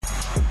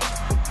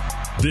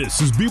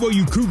This is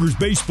BYU Cougars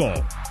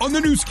baseball on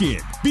the new skin,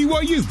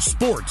 BYU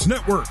Sports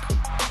Network.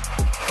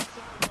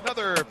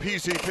 Another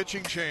PZ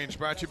pitching change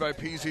brought to you by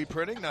PZ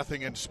Printing.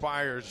 Nothing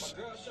inspires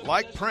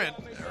like print.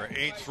 Our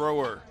eighth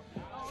thrower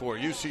for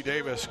UC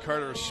Davis,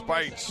 Carter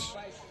Spites,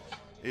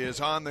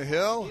 is on the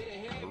hill.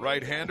 The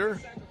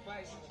right-hander,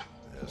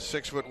 a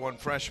 6'1"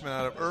 freshman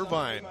out of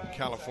Irvine,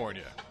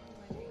 California.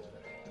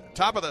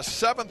 Top of the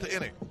seventh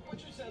inning.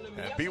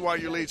 And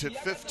BYU leads at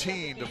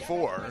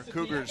 15-4.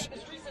 Cougars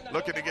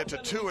looking to get to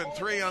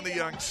 2-3 on the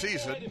young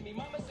season.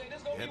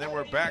 And then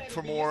we're back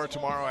for more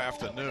tomorrow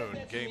afternoon.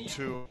 Game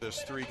 2 of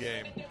this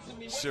 3-game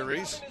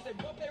series.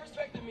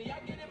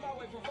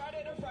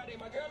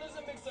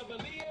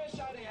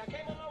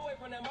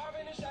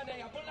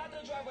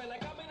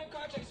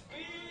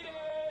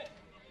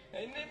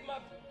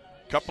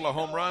 Couple of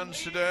home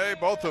runs today,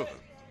 both of them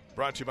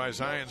brought to you by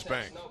Zions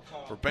Bank.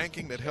 For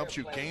banking that helps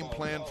you game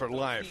plan for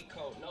life,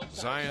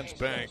 Zions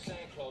Bank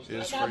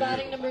is for you. Now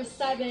batting number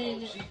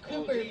 7,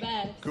 Cooper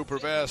Vest. Cooper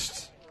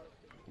Vest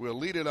will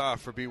lead it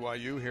off for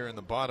BYU here in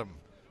the bottom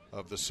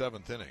of the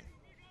 7th inning.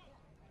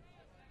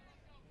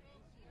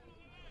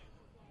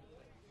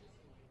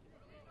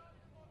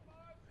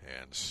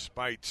 And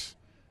Spites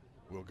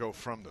will go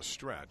from the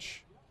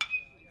stretch.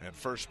 And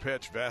first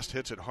pitch, Vest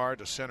hits it hard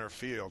to center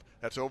field.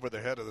 That's over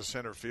the head of the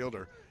center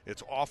fielder.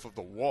 It's off of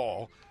the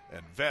wall.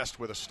 And Vest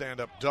with a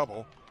stand-up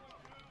double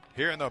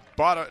here in the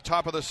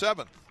top of the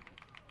 7th.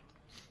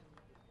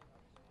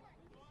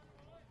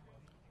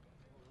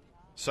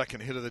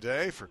 Second hit of the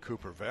day for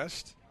Cooper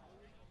Vest.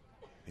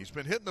 He's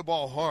been hitting the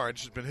ball hard.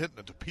 He's been hitting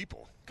it to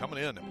people.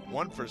 Coming in at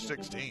 1 for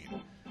 16.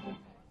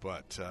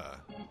 But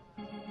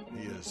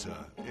he is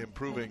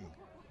improving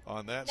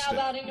on that. Now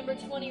batting number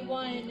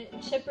 21,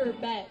 Chipper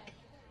Beck.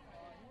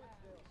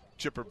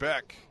 Chipper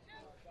Beck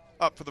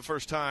up for the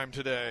first time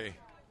today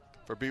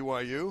for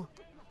BYU.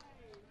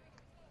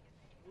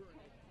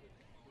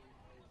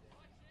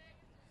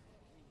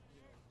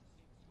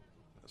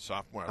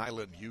 Sophomore,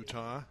 Highland,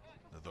 Utah,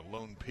 the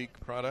Lone Peak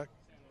product.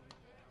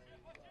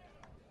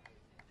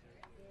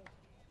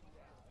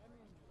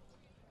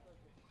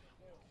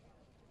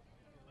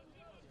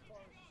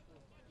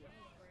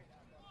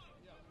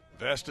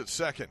 Vest at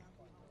second.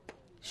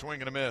 Swing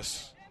and a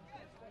miss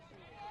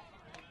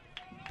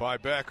by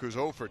Beck, who's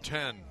 0 for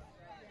 10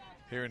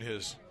 here in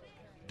his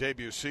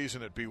debut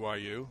season at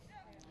BYU.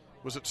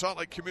 Was at Salt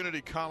Lake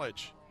Community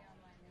College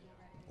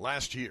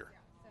last year.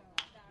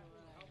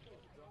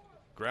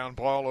 Ground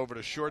ball over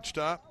to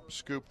shortstop,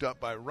 scooped up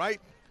by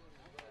Wright.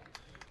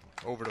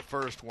 Over to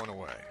first, one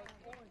away.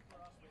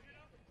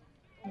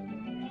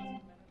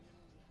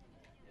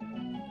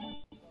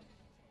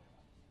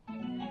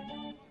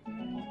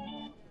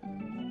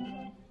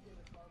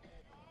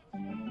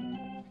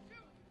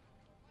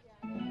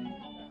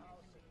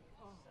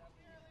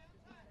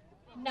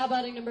 Now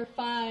batting number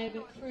 5,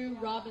 Crew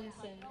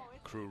Robinson.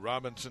 Crew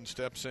Robinson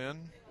steps in.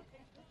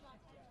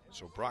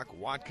 So Brock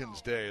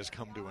Watkins' day has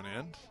come to an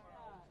end.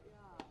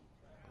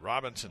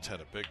 Robinson's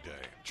had a big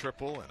day.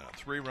 Triple and a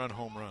 3-run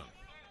home run.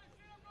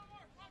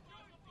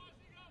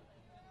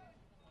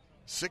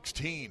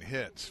 16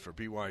 hits for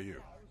BYU.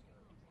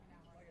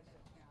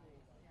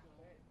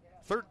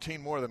 13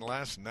 more than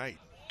last night.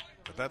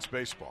 But that's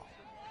baseball.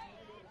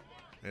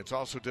 It's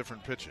also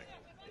different pitching.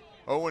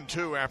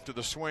 0-2 after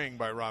the swing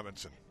by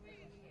Robinson.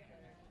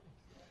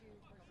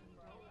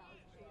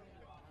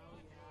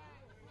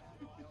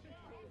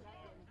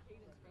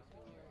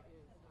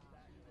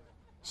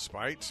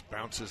 Spites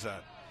bounces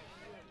that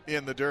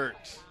in the dirt.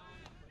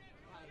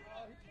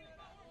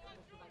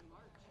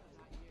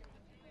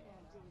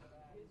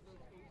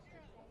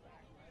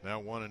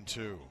 Now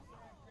 1-2.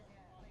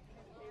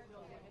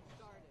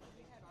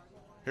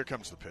 Here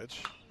comes the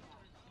pitch.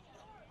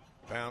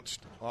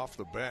 Bounced off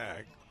the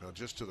bag,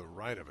 just to the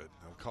right of it.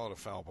 They'll call it a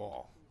foul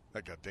ball.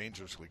 That got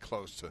dangerously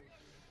close to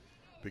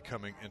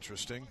becoming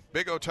interesting.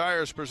 Big O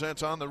Tires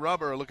presents On the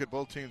Rubber. A look at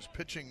both teams'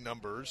 pitching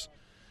numbers.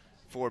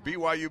 For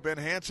BYU, Ben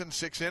Hansen,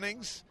 6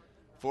 innings,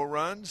 4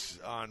 runs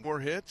on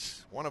 4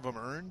 hits, 1 of them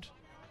earned,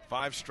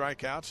 5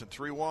 strikeouts, and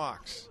 3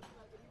 walks.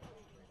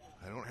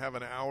 I don't have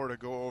an hour to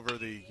go over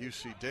the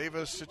UC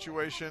Davis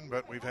situation,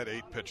 but we've had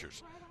 8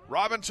 pitchers.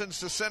 Robinson's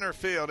to center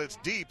field. It's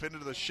deep into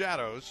the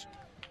shadows,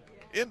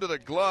 into the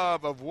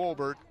glove of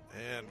Wolbert,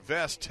 and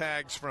Vest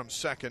tags from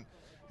second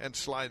and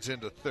slides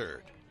into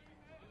third.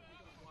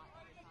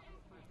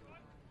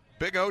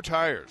 Big O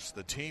Tires,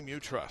 the team you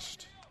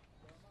trust.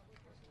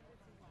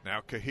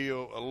 Now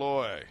Kahil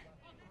Aloy.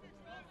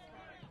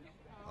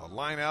 A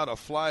line out, a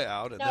fly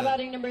out. And now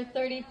batting number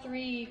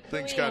 33.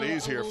 Things got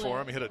easier for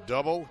him. He hit a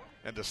double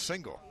and a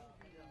single.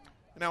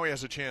 And now he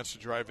has a chance to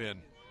drive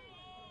in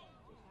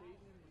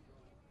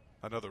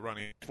another run.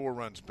 4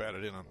 runs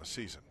batted in on the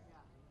season.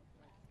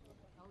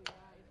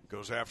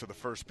 Goes after the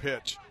first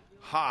pitch.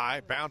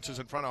 High, bounces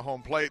in front of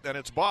home plate. Then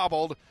it's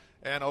bobbled,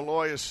 and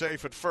Aloy is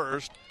safe at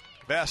first.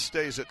 Vest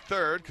stays at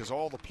third because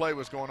all the play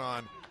was going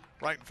on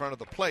right in front of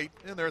the plate,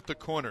 and they're at the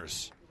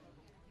corners.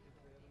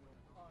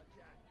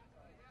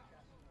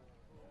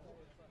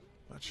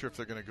 Not sure if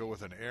they're going to go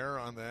with an error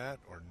on that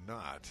or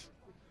not.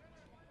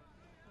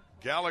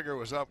 Gallagher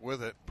was up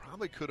with it.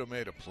 Probably could have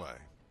made a play.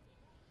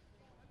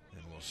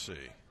 And we'll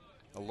see.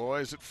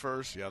 Aloy's at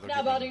first. Yeah,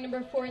 now batting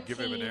number 14, give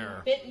him an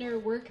error.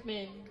 Bittner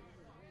Workman.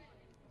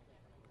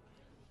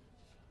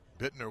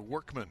 Bittner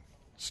Workman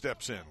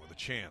steps in with a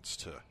chance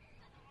to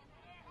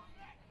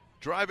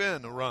drive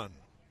in a run.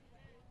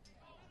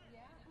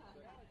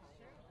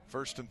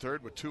 First and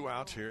third with 2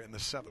 outs here in the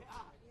 7th.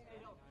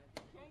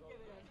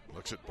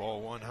 Looks at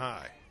ball 1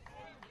 high.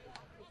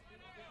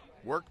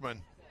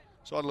 Workman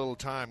saw a little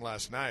time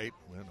last night.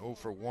 Went 0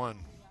 for 1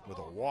 with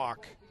a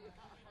walk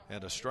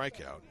and a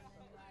strikeout.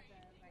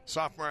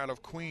 Sophomore out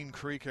of Queens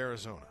Creek,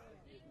 Arizona.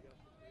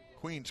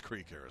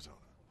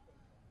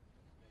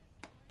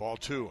 Ball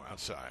 2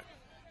 outside.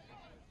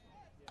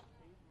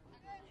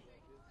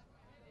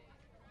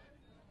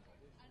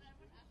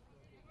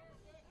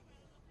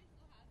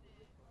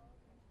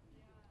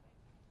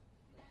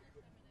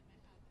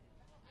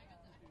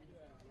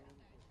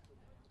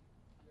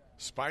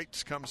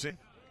 Spites comes in.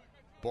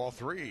 Ball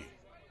 3.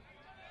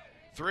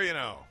 3-0.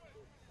 Yeah,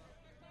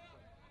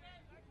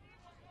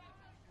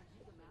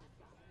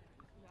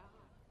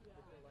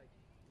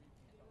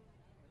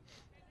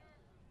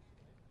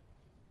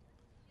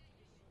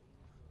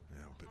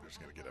 Bittner's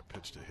going to get a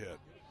pitch to hit.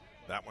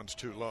 That one's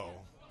too low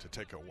to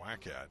take a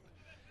whack at.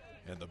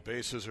 And the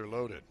bases are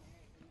loaded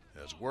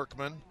as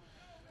Workman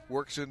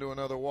works into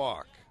another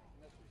walk.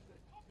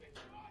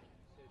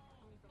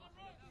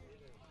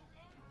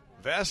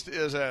 Vest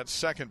is at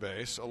second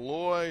base.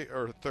 Aloy,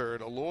 or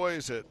third.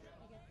 Aloy's at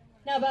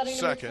now batting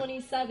second. Number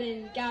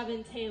 27,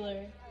 Gavin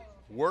Taylor.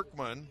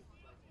 Workman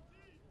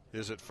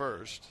is at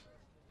first.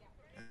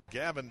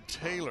 Gavin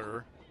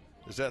Taylor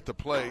is at the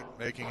plate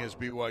making his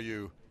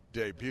BYU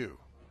debut.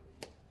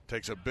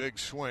 Takes a big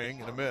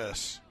swing and a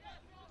miss.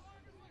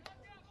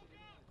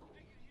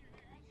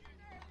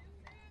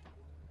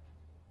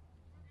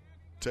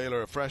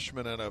 Taylor, a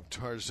freshman out of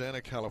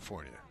Tarzana,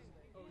 California.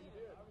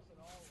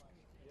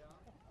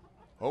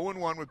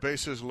 0-1 with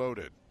bases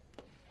loaded.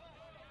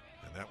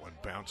 And that one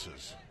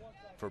bounces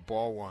for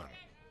ball 1.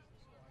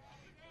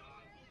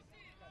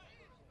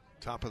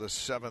 Top of the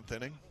 7th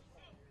inning.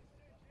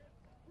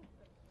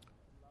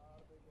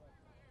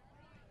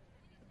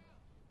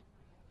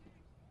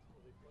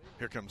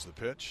 Here comes the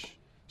pitch.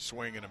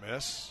 Swing and a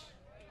miss.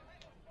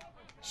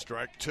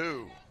 Strike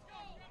 2.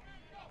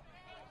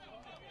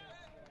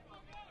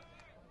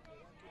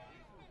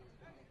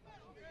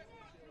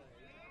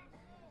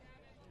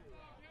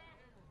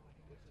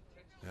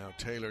 Now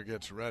Taylor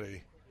gets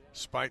ready.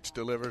 Spites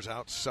delivers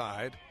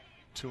outside.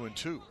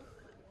 2-2.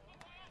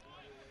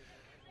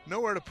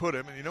 Nowhere to put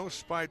him, and you know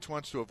Spites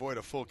wants to avoid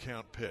a full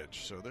count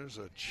pitch, so there's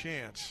a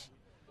chance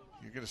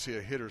you're going to see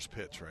a hitter's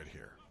pitch right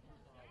here.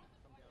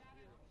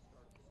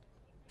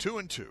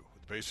 2-2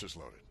 with bases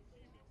loaded.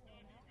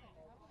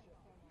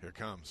 Here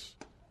comes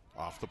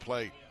off the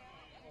plate,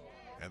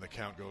 and the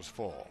count goes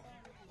full.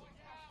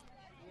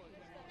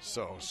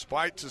 So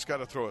Spites has got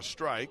to throw a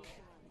strike,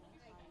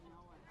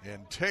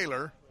 and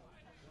Taylor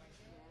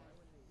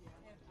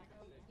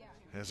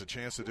has a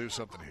chance to do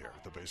something here.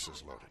 The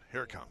bases loaded.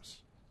 Here it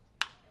comes.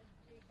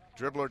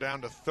 Dribbler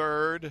down to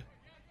third,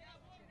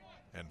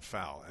 and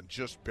foul, and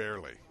just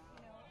barely.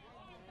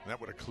 And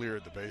that would have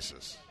cleared the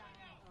bases.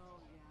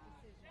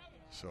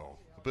 So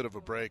a bit of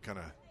a break on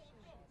a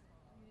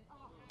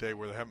day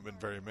where there haven't been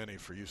very many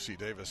for UC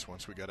Davis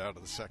once we got out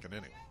of the 2nd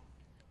inning.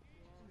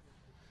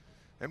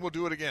 And we'll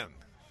do it again.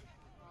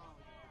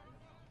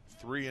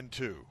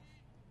 3-2.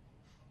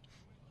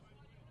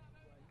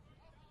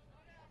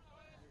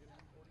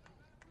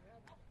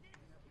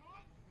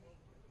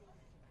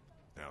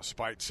 Now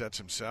Spite sets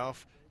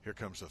himself. Here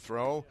comes the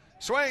throw.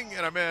 Swing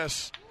and a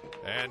miss.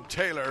 And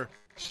Taylor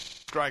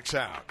strikes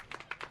out.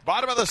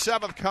 Bottom of the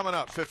 7th coming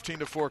up.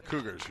 15-4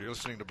 Cougars. You're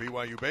listening to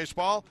BYU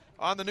Baseball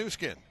on the new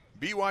skin,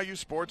 BYU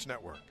Sports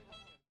Network.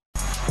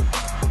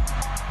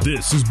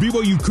 This is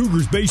BYU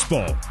Cougars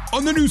Baseball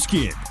on the new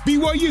skin,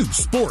 BYU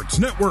Sports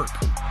Network.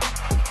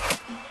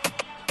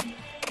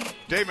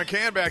 Dave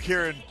McCann back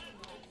here in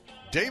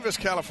Davis,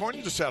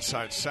 California, just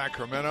outside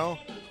Sacramento.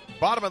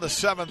 Bottom of the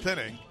 7th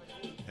inning.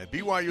 And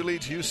BYU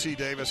leads UC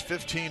Davis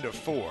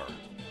 15-4.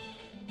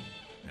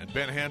 And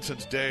Ben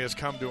Hansen's day has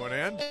come to an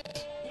end.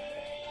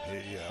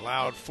 He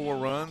allowed 4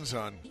 runs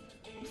on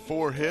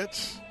 4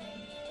 hits.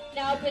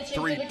 Now pitching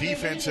 3 for the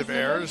defensive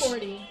Cougars, errors,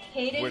 40,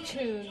 Hayden which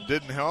Kuhn.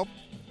 didn't help.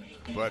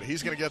 But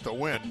he's going to get the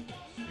win.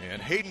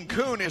 And Hayden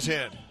Kuhn is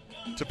in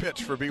to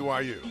pitch for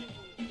BYU.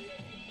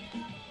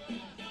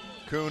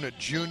 Kuhn, a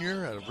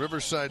junior out of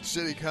Riverside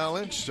City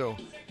College, so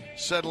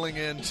settling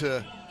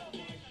into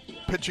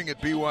pitching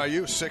at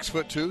BYU,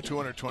 6'2",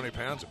 220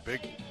 pounds, a big,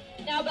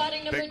 now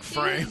batting number big 2,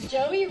 frame.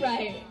 Joey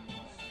Wright.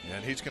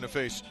 And he's going to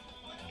face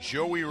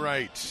Joey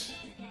Wright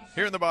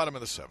here in the bottom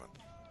of the 7th.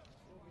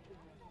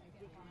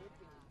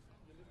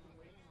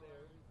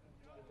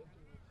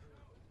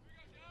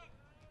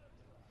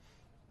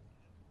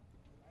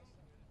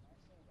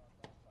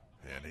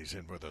 And he's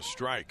in with a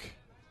strike.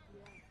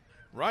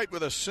 Wright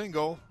with a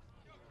single.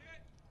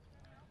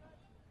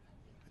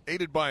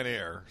 aided by an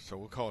error, so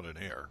we'll call it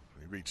an error.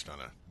 He reached on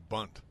a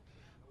bunt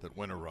that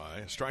went awry.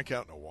 A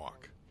strikeout and a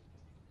walk.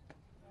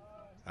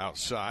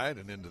 Outside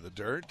and into the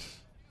dirt.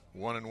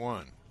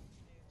 1-1.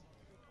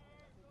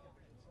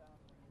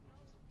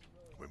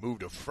 We move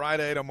to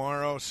Friday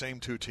tomorrow. Same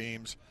two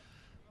teams.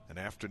 An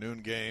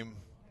afternoon game.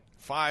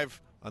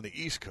 5 on the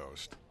East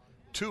Coast.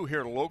 2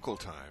 here local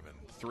time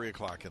and 3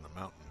 o'clock in the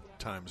Mountain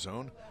Time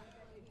Zone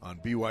on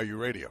BYU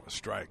Radio. A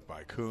strike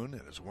by Kuhn.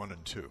 It is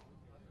 1-2.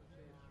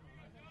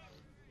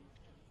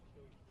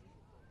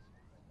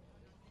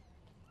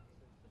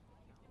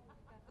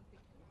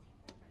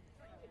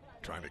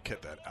 Trying to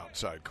get that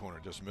outside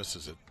corner, just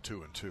misses it.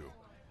 2-2.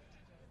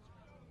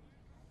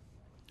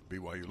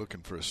 BYU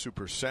looking for a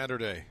super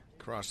Saturday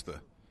across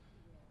the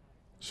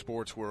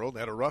sports world. They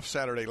had a rough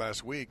Saturday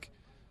last week.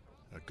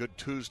 A good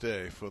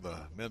Tuesday for the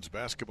men's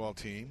basketball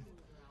team.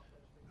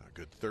 A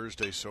good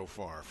Thursday so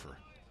far for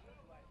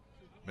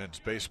men's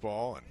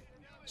baseball and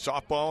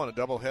softball, and a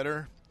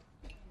doubleheader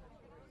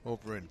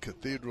over in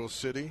Cathedral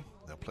City.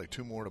 They'll play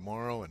 2 more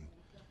tomorrow and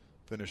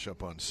finish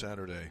up on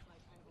Saturday.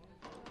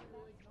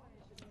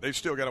 They've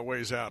still got a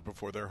ways out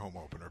before their home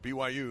opener.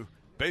 BYU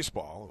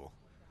baseball will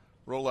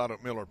roll out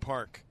at Miller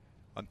Park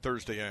on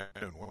Thursday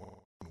afternoon, 1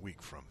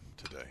 week from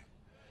today.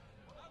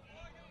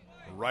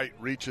 Wright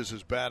reaches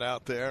his bat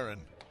out there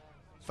and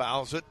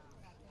fouls it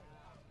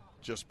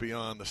just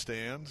beyond the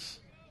stands.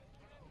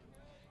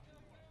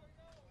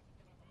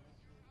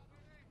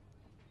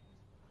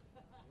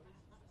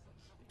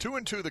 Two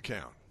and 2 the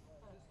count.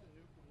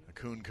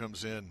 Kuhn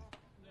comes in,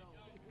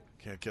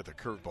 can't get the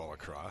curveball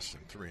across,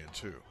 and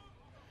 3-2.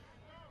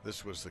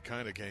 This was the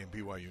kind of game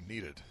BYU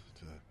needed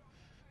to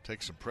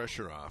take some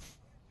pressure off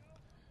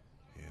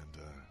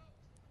and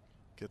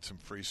get some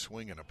free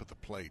swinging up at the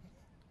plate.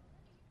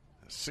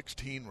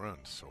 16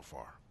 runs so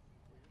far.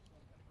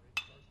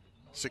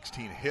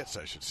 16 hits,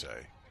 I should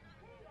say.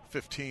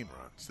 15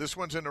 runs. This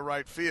one's into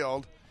right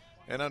field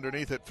and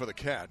underneath it for the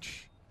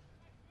catch.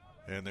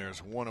 And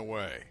there's 1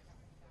 away.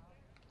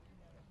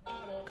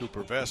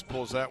 Cooper Vest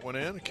pulls that one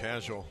in. A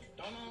casual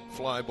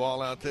fly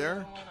ball out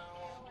there.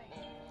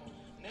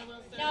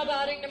 Now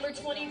batting number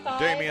 25,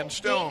 Damian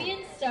Stone.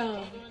 Damian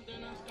Stone.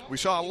 We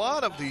saw a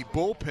lot of the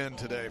bullpen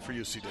today for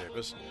UC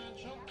Davis.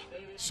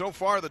 So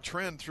far, the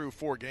trend through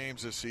 4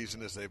 games this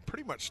season is they've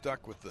pretty much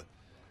stuck with the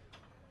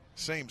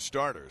same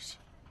starters.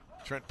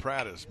 Trent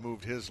Pratt has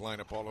moved his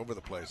lineup all over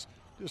the place,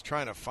 just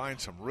trying to find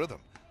some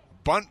rhythm.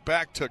 Bunt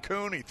back to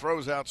Kuhn. He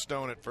throws out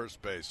Stone at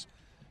first base,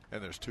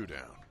 and there's 2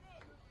 down.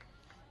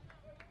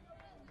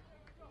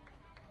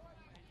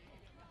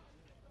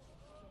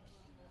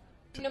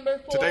 Number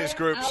 4, Today's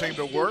group Alex seemed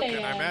to work, Gouveia.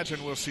 and I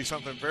imagine we'll see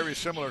something very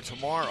similar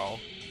tomorrow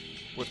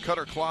with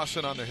Cutter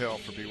Clausen on the hill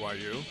for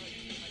BYU.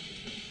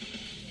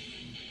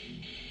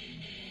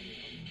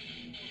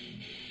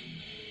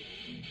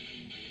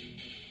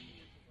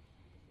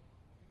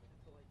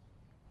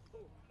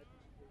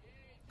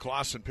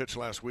 Clausen pitched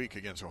last week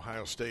against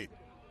Ohio State.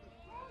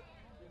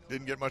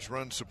 Didn't get much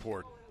run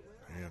support,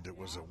 and it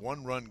was a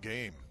 1-run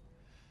game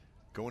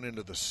going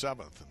into the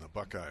 7th, and the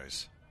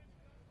Buckeyes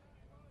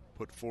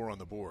put 4 on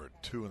the board,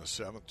 2 in the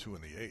 7th, 2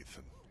 in the 8th,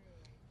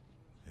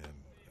 and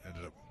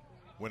ended up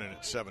winning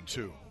at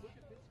 7-2.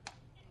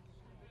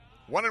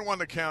 1-1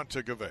 the count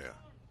to Gouveia.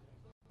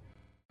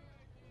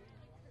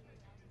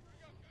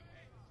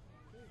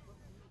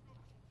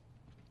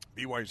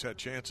 BYU's had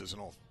chances in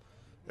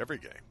every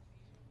game.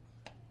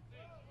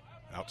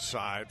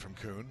 Outside from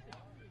Kuhn.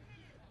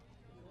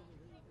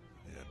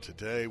 And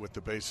today, with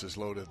the bases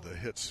loaded, the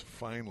hits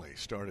finally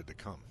started to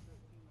come.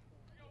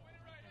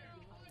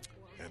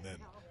 And then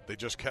they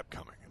just kept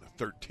coming in a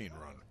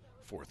 13-run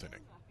 4th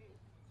inning.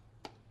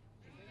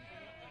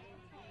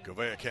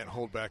 Gouveia can't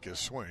hold back his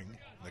swing.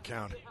 The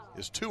count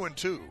is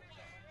 2-2.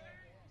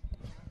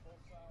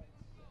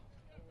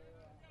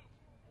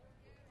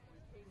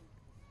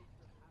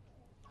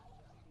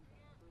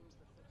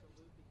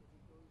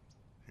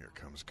 Here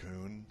comes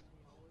Kuhn.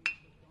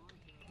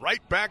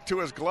 Right back to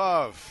his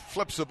glove.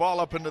 Flips the ball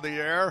up into the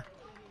air.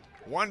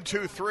 1,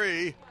 2,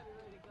 3.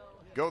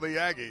 Go the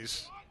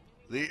Aggies.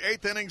 The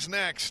 8th inning's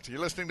next.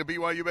 You're listening to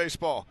BYU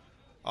Baseball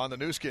on the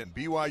new skin,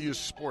 BYU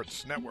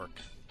Sports Network.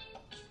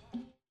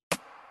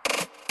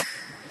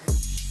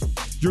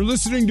 You're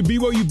listening to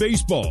BYU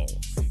Baseball.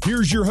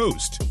 Here's your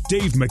host,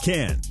 Dave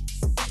McCann.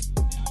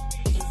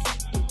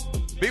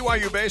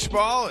 BYU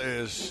Baseball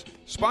is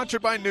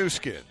sponsored by New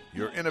Skin,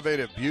 your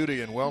innovative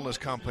beauty and wellness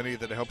company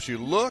that helps you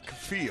look,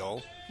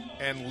 feel,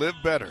 and live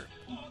better.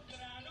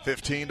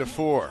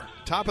 15-4,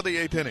 top of the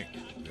 8th inning.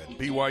 And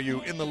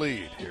BYU in the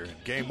lead here in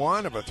Game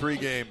 1 of a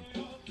 3-game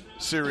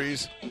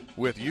series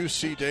with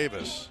UC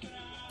Davis.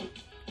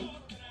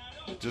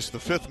 Just the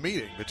 5th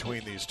meeting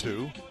between these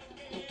two.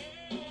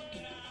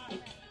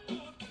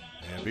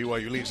 And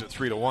BYU leads at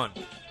 3-1.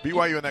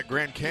 BYU in that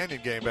Grand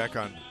Canyon game back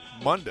on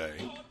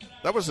Monday,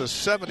 that was a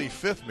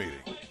 75th meeting.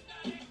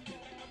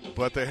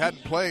 But they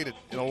hadn't played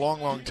in a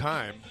long, long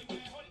time.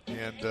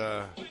 And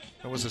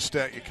that was a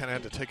stat you kind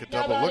of had to take a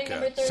double look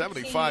at.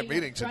 75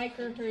 meetings. And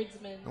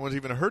no one's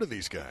even heard of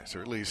these guys,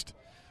 or at least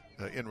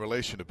in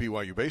relation to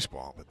BYU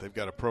baseball, but they've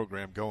got a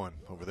program going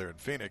over there in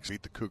Phoenix.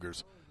 Beat the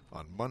Cougars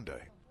on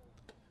Monday.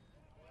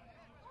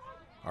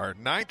 Our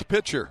ninth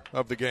pitcher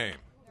of the game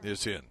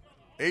is in,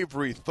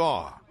 Avery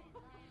Thaw.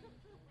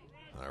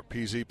 Our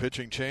PZ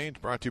pitching change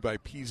brought to you by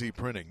PZ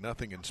Printing.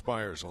 Nothing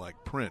inspires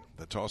like print.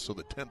 That's also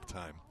the 10th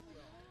time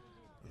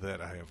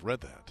that I have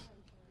read that.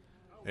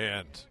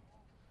 And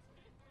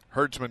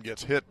Herdsman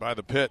gets hit by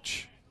the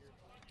pitch,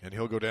 and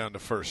he'll go down to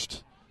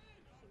first.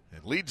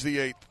 And leads the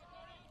 8th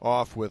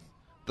off with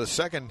the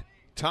second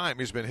time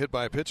he's been hit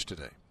by a pitch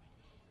today.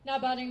 Now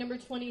batting number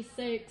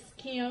 26,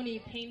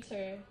 Keone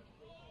Painter.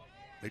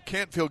 It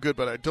can't feel good,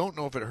 but I don't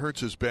know if it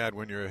hurts as bad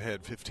when you're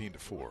ahead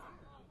 15-4.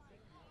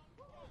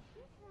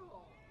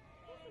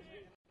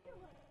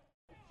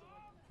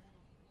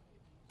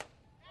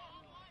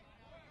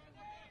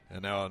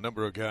 And now a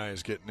number of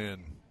guys getting in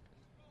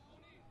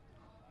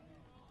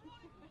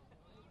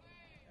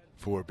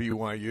for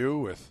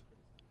BYU with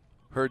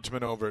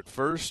Herdsman over at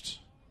first.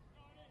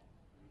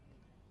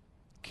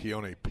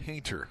 Keone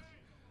Painter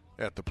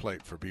at the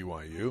plate for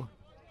BYU.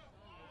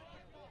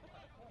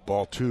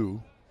 Ball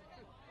 2.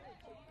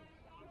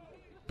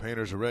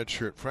 Painter's a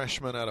redshirt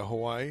freshman out of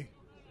Hawaii.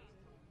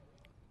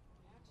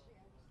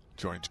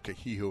 Joins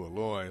Kahihu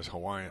Aloy as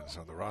Hawaiians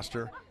on the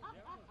roster.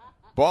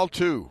 Ball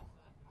 2.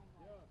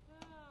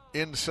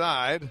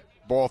 Inside,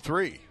 ball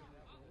 3.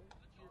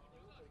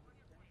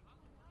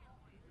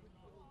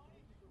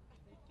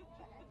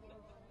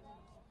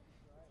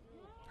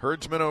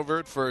 Herdsman over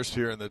at first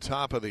here in the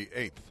top of the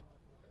 8th.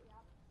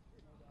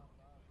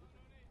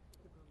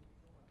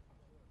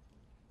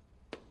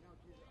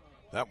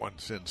 That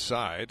one's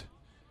inside.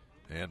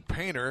 And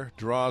Painter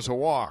draws a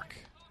walk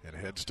and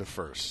heads to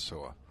first.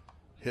 So a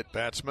hit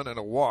batsman and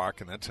a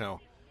walk, and that's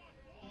how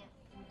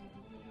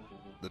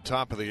the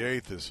top of the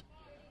 8th is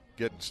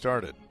getting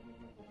started.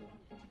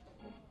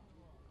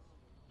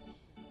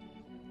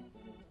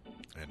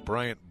 And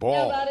Bryant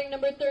Ball. Now batting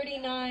number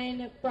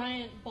 39,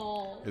 Bryant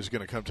Ball. Is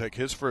going to come take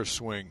his first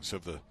swings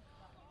of the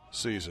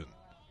season.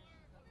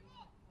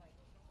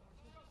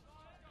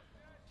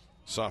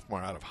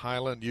 Sophomore out of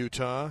Highland,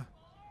 Utah.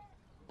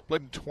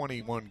 Played in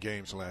 21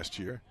 games last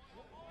year.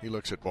 He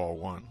looks at ball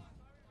 1.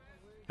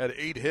 Had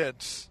 8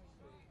 hits.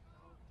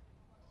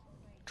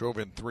 Drove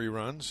in 3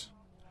 runs.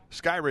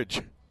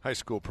 Skyridge High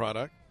School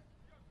product.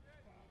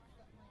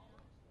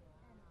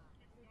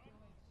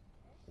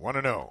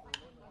 1-0.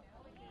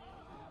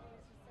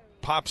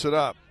 Pops it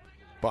up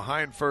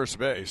behind first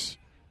base.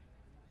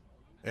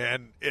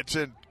 And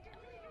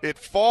it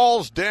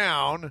falls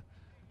down.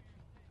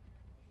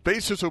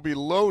 Bases will be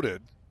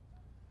loaded.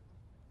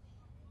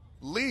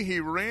 Leahy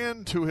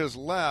ran to his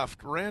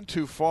left, ran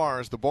too far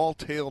as the ball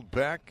tailed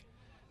back,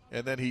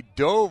 and then he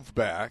dove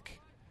back.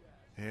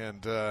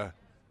 And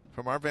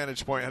from our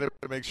vantage point, I had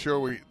to make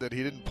sure that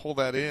he didn't pull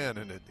that in,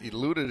 and it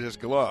eluded his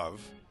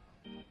glove.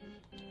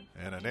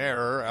 And an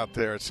error out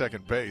there at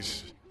second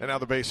base. And now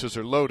the bases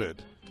are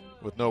loaded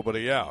with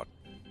nobody out.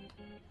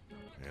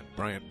 And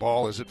Bryant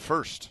Ball is at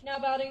first. Now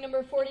batting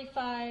number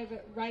 45,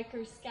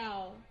 Riker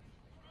Scow.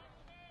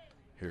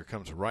 Here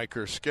comes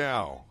Riker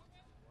Scow,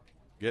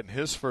 getting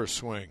his first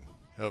swing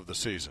of the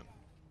season.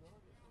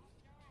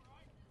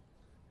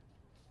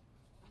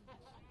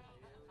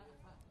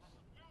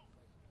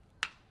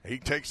 He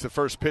takes the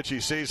first pitch he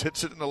sees,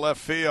 hits it in the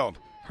left field.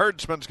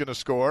 Herdsman's going to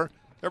score.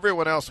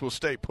 Everyone else will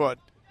stay put.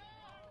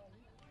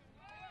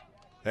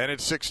 And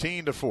it's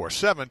 16-4,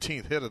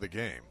 17th hit of the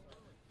game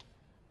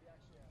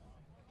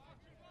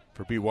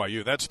for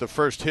BYU. That's the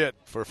first hit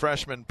for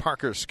freshman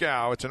Parker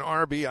Scow. It's an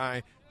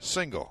RBI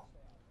single.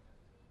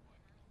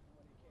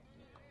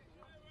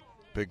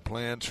 Big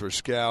plans for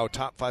Scow,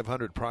 top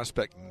 500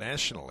 prospect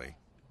nationally.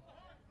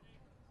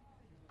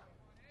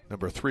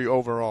 Number 3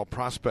 overall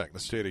prospect in the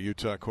state of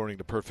Utah, according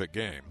to Perfect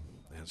Game.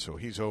 And so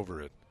he's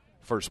over at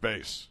first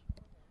base.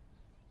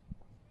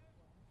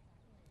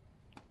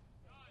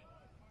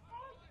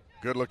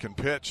 Good looking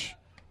pitch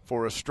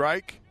for a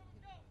strike.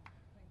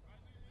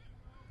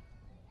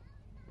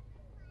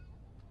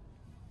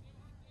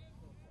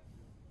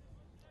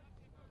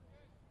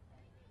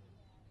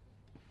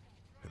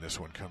 And this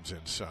one comes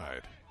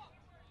inside.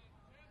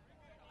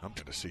 I'm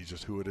trying to see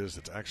just who it is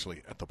that's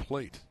actually at the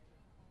plate.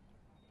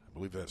 I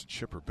believe that's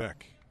Chipper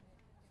Beck.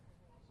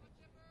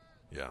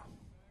 Yeah.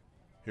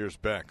 Here's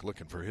Beck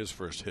looking for his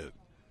first hit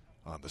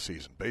on the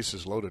season.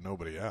 Bases loaded,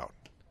 nobody out.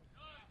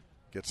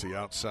 Gets the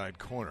outside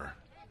corner.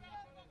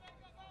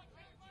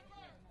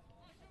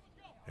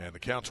 And the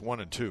count's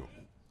 1-2.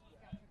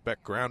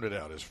 Beck grounded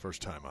out his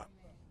first time up.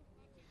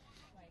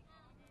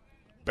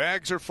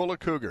 Bags are full of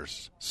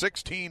Cougars.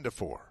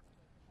 16-4.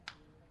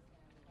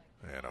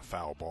 And a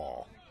foul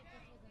ball.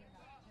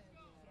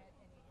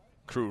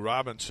 Crew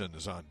Robinson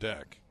is on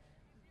deck.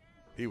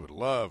 He would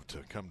love to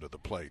come to the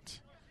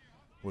plate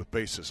with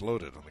bases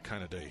loaded on the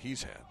kind of day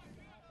he's had.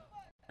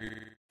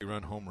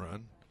 3-run home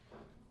run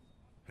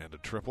and a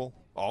triple,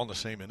 all in the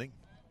same inning.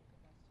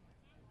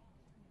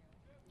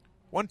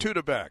 1-2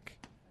 to Beck.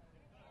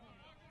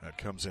 That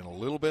comes in a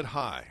little bit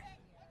high.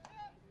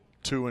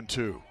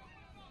 2-2.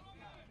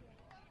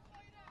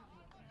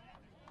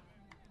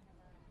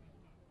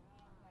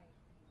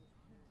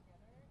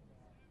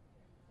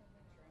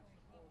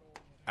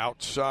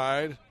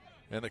 outside,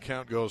 and the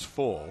count goes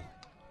full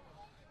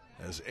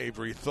as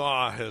Avery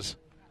Thaw has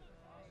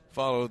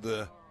followed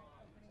the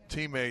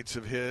teammates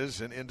of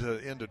his and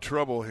into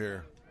trouble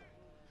here.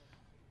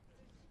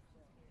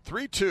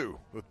 3-2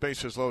 with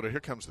bases loaded. Here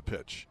comes the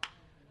pitch.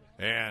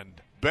 And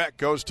Beck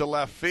goes to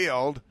left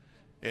field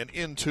and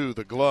into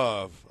the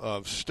glove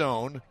of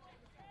Stone.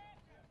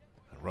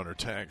 A runner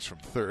tags from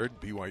third.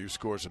 BYU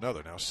scores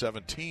another, now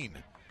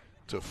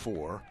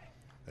 17-4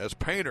 as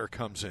Painter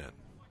comes in.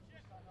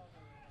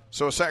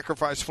 So a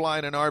sacrifice fly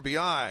and an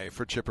RBI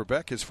for Chipper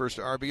Beck, his first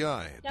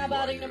RBI. Now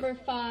batting number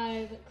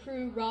 5,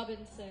 Crew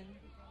Robinson.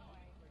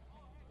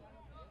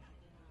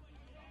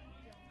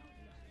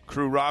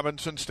 Crew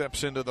Robinson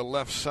steps into the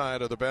left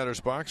side of the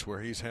batter's box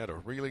where he's had a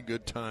really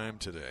good time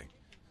today.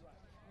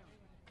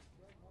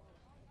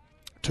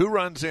 2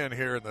 runs in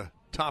here in the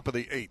top of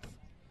the 8th.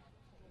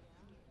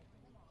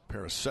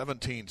 Pair of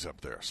 17s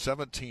up there.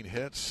 17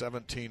 hits,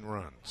 17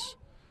 runs.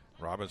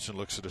 Robinson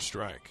looks at a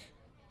strike.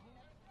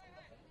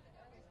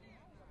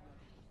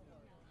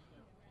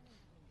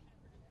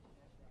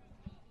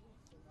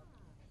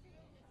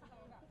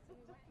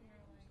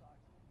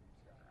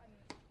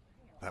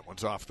 That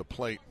one's off the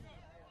plate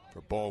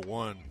for ball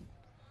 1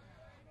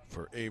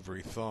 for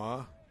Avery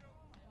Thaw.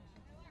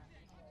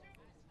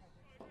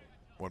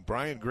 When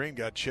Brian Green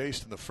got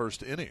chased in the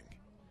first inning,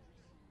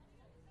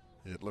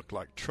 it looked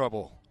like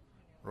trouble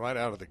right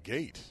out of the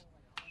gate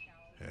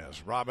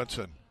as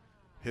Robinson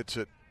hits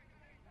it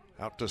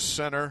out to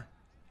center.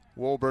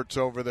 Wolbert's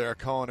over there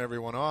calling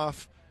everyone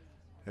off,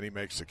 and he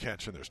makes the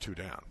catch, and there's 2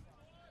 down.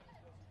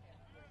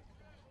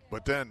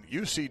 But then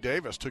UC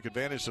Davis took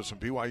advantage of some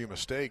BYU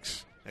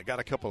mistakes and got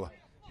a couple of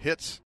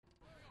hits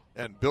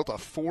and built a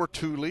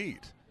 4-2 lead.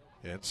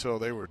 And so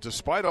they were,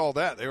 despite all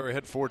that, they were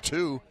ahead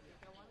 4-2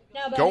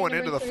 going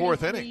into the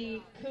 4th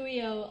inning.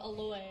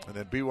 And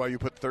then BYU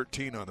put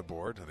 13 on the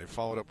board, and they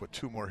followed up with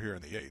 2 more here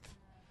in the 8th.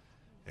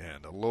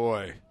 And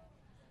Aloy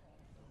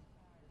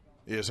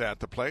is at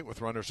the plate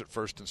with runners at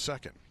first and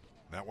second.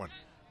 That one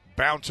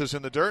bounces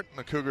in the dirt, and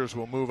the Cougars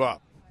will move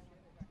up.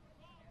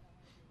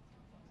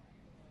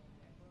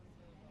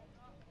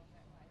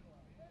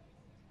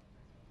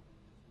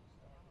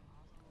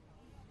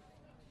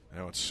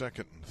 Now it's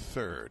second and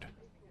third.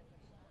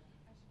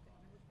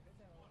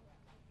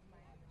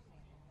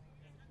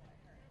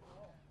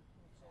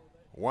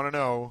 One and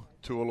 0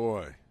 to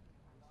Aloy.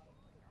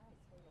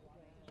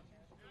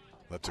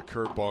 Lets a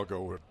curveball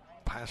go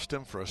past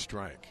him for a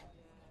strike.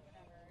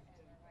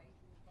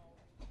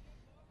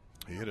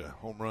 He hit a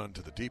home run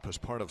to the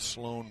deepest part of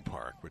Sloan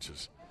Park, which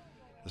is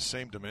the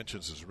same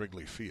dimensions as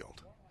Wrigley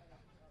Field.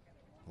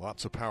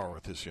 Lots of power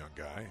with this young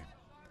guy.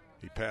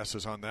 He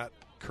passes on that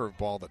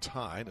curveball that's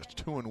high, and it's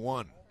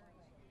 2-1.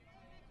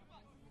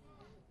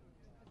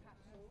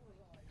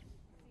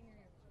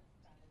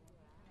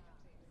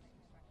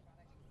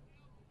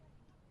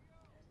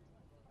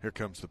 Here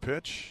comes the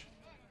pitch.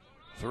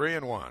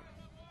 3-1.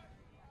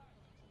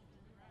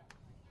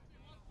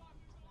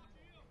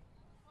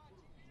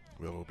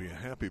 Well, it'll be a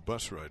happy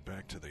bus ride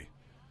back to the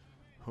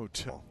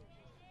hotel.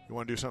 You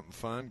want to do something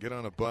fun? Get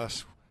on a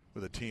bus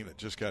with a team that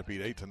just got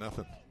beat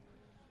 8-0.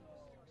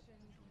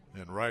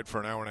 And ride for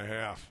an hour and a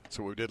half. That's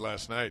what we did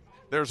last night.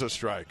 There's a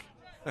strike.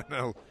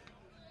 No,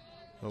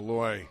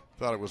 Aloy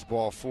thought it was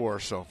ball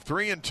 4. So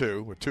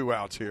 3-2 with 2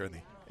 outs here in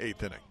the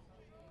 8th inning.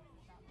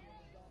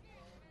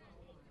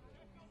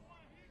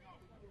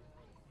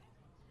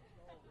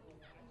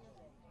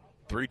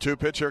 Three-two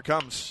pitch, here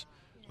comes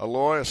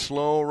Aloy, a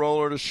slow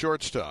roller to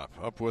shortstop.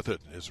 Up with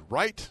it is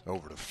right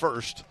over to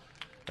first,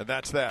 and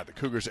that's that. The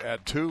Cougars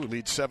add 2,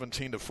 lead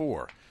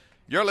 17-4.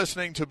 You're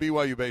listening to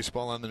BYU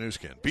Baseball on the new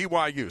skin,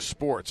 BYU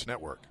Sports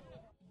Network.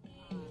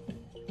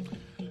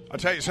 I'll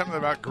tell you something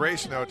about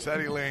Grace Notes. That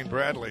Elaine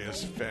Bradley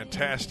is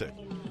fantastic.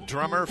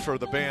 Drummer for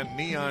the band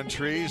Neon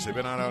Trees. They've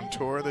been out on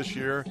tour this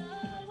year,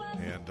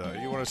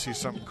 and you want to see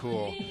something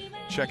cool,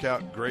 check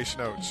out Grace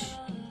Notes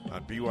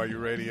on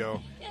BYU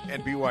Radio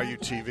and BYU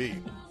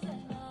TV.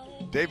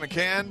 Dave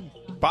McCann,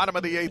 bottom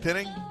of the 8th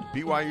inning.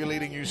 BYU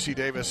leading UC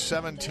Davis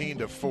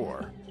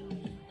 17-4.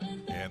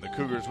 And the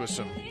Cougars with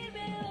some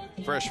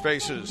fresh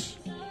faces.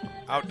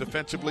 Out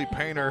defensively,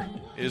 Painter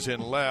is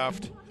in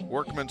left.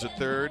 Workman's at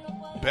third.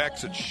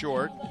 Beck's at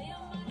short.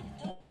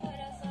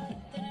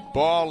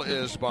 Ball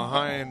is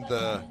behind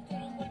the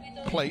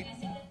plate.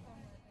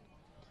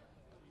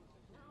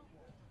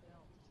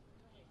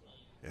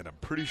 And I'm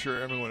pretty sure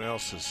everyone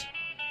else is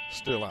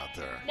still out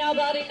there. Now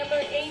batting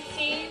number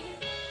 18,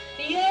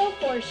 Theo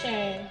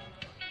Forche.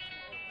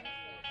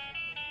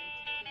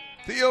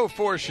 Theo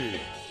Forche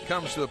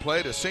comes to the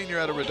plate, a senior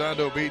out of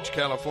Redondo Beach,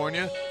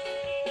 California.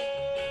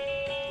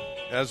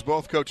 As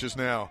both coaches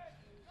now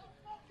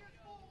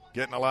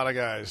getting a lot of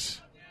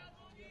guys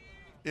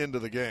into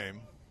the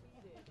game.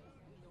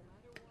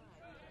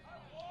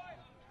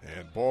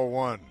 And ball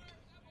 1.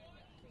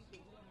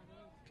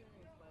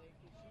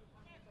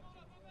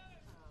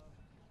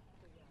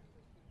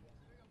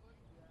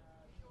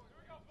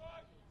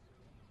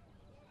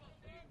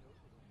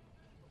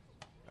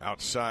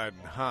 Outside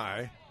and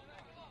high.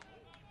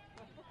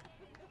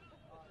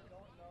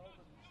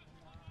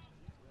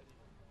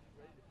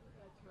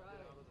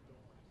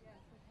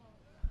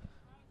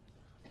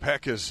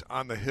 Peck is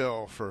on the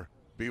hill for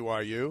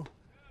BYU.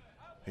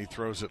 He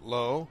throws it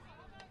low.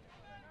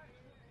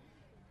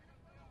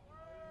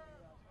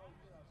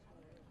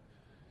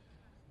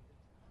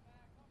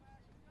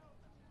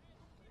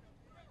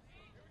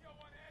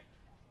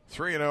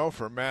 Three and 0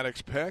 for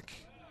Maddox Peck,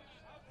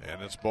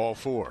 and it's ball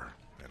 4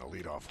 and a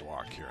leadoff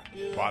walk here,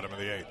 bottom of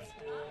the 8th.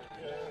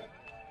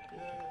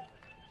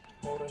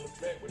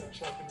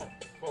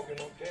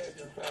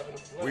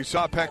 We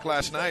saw Peck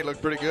last night,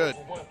 looked pretty good.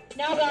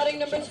 Now batting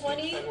number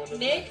 20,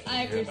 Nick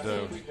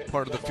Iverson. And,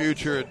 part of the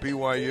future at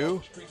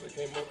BYU.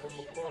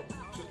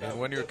 And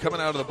when you're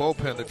coming out of the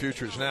bullpen, the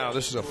future's now.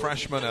 This is a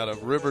freshman out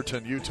of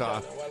Riverton,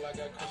 Utah.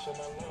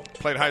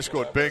 Played high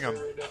school at Bingham.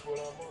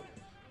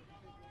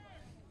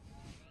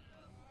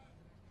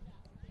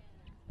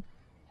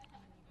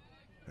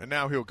 And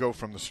now he'll go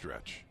from the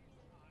stretch.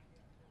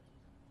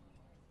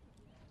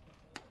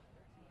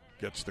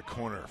 Gets the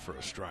corner for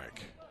a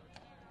strike.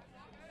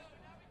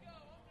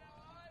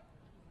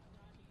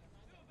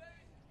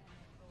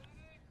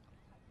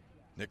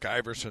 Nick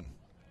Iverson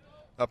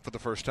up for the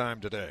first time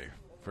today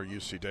for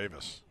UC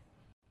Davis.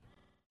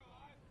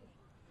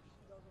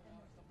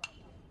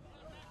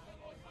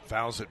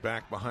 Fouls it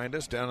back behind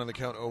us, down on the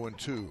count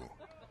 0-2.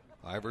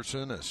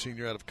 Iverson, a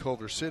senior out of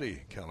Culver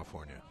City,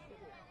 California.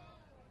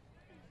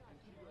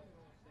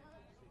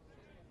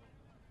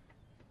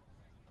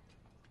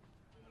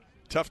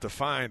 Tough to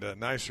find a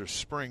nicer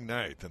spring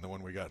night than the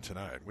one we got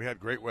tonight. We had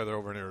great weather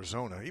over in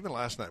Arizona. Even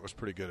last night was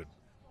pretty good at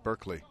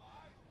Berkeley.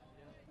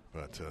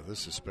 But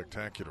this is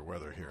spectacular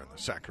weather here in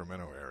the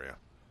Sacramento area.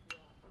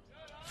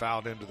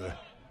 Fouled into the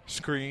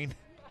screen.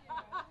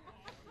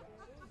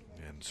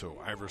 And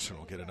so Iverson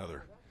will get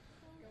another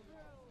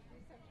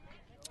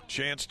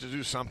chance to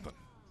do something.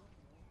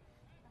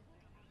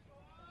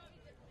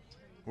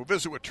 We'll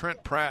visit with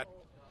Trent Pratt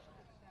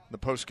in the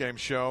postgame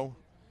show.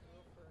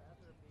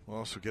 We'll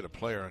also get a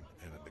player,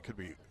 and it could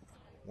be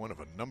one of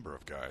a number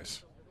of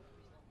guys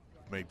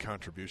who've made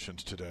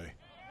contributions today.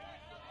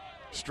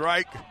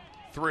 Strike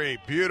 3.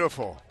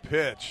 Beautiful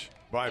pitch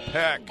by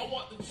Peck.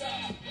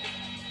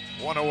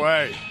 One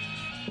away.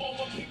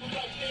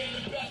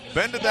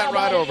 Bended that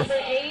right over. Number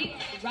 8,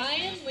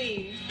 Ryan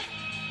Lee.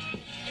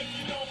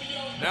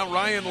 Now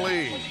Ryan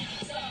Lee.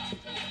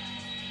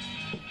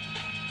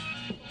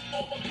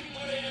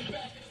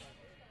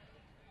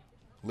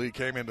 Lee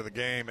came into the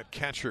game at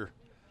catcher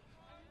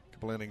a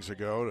couple innings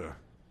ago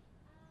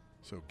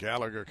so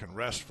Gallagher can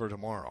rest for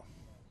tomorrow.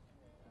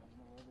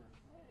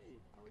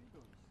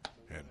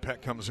 And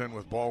Peck comes in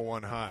with ball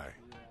 1 high.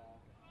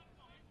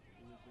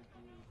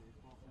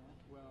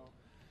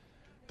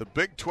 The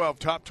Big 12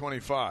 top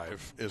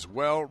 25 is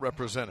well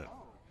represented.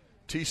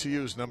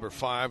 TCU is number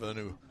 5 in the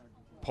new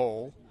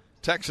poll.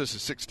 Texas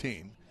is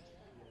 16.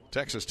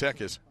 Texas Tech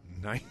is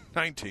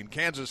 19.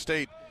 Kansas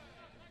State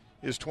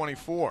is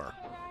 24.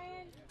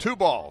 2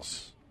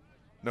 balls,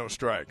 no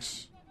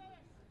strikes.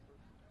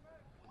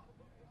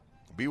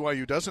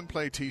 BYU doesn't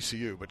play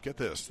TCU, but get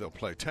this, they'll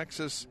play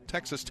Texas,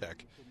 Texas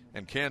Tech,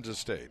 and Kansas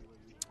State.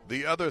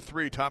 The other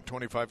 3 top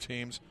 25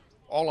 teams,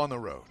 all on the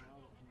road.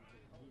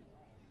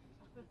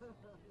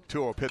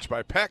 2-0 pitch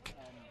by Peck,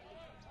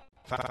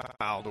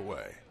 fouled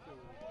away.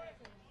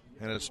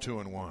 And it's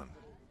 2-1.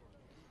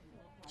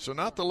 So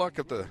not the luck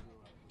of the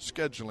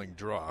scheduling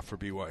draw for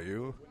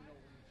BYU.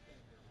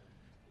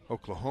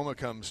 Oklahoma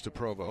comes to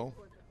Provo.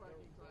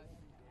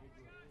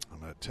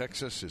 And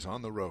Texas is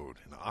on the road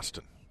in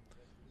Austin.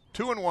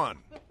 2-1.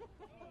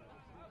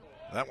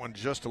 That one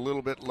just a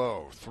little bit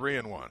low.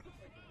 3-1.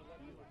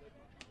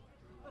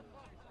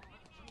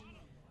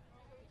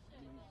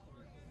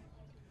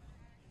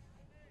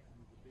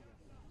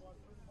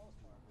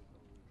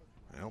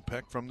 Now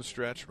Peck from the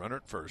stretch, runner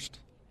at first.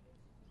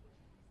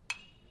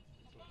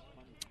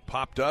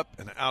 Popped up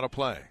and out of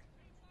play.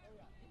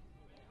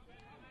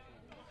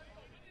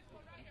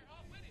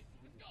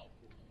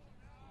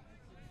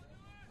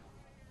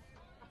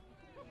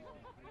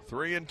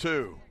 Three and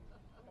 2.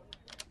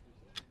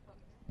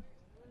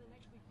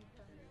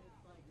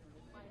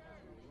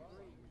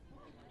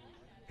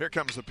 Here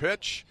comes the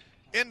pitch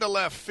into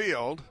left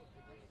field.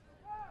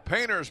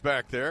 Painter's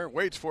back there,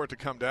 waits for it to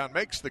come down,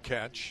 makes the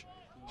catch,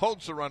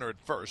 holds the runner at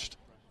first,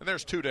 and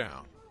there's 2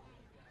 down.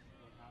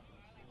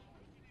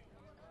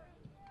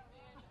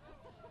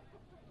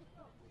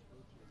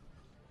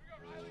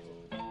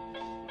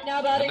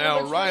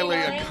 Now Riley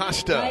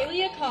Acosta.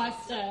 Riley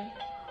Acosta.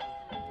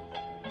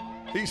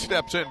 He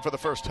steps in for the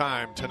first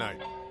time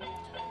tonight.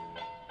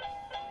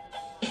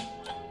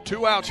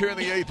 2 outs here in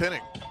the 8th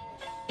inning.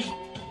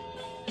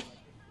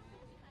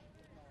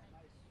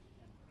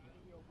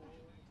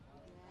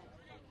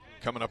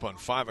 Coming up on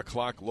 5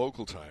 o'clock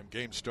local time.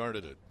 Game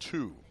started at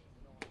 2.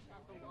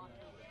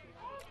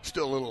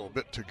 Still a little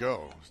bit to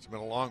go. It's been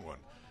a long one.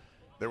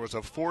 There was a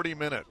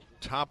 40-minute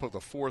top of the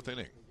 4th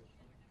inning.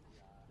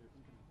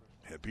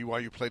 And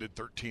BYU played at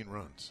 13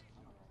 runs.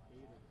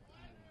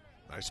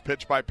 Nice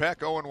pitch by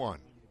Peck, 0-1.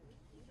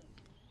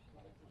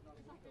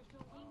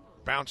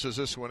 Bounces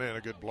this one in,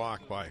 a good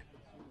block by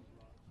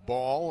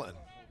Ball, and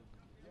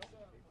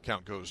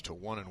count goes to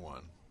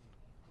 1-1.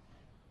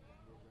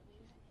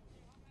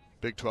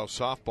 Big 12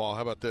 softball,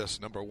 how about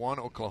this? Number 1,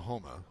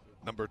 Oklahoma.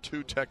 Number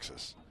 2,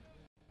 Texas.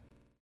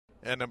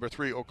 And number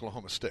 3,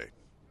 Oklahoma State.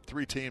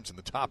 3 teams in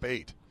the top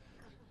 8.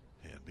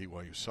 And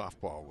BYU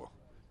softball will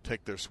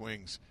take their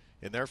swings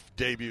in their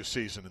debut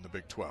season in the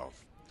Big 12.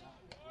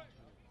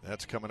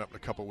 That's coming up in a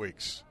couple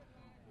weeks.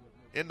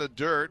 In the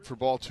dirt for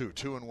ball 2,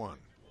 2-1.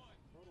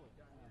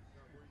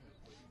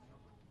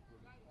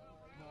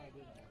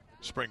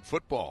 Spring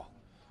football.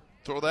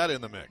 Throw that in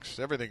the mix.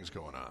 Everything's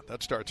going on.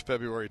 That starts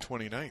February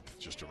 29th,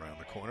 just around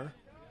the corner.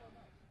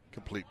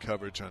 Complete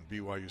coverage on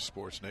BYU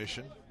Sports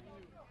Nation.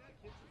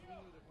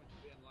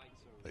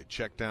 They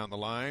check down the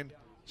line.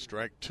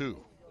 Strike 2.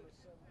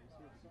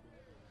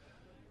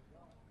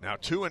 Now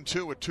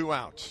 2-2 with 2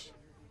 outs.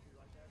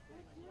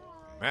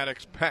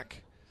 Maddox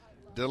Peck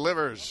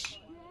delivers,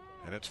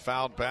 and it's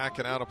fouled back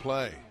and out of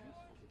play.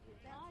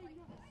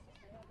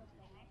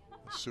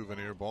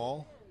 Souvenir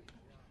ball.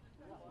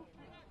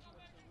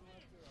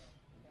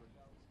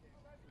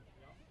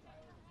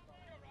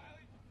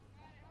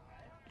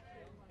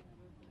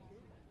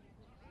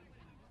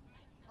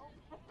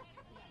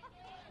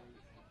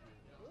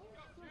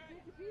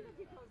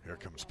 Here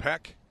comes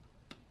Peck.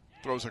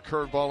 Throws a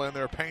curveball in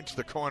there, paints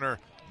the corner.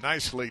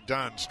 Nicely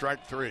done.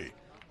 Strike 3.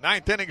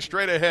 9th inning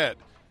straight ahead.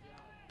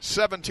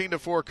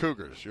 17-4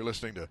 Cougars. You're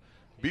listening to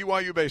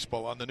BYU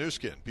Baseball on the new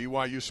skin,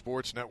 BYU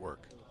Sports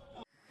Network.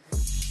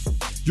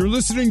 You're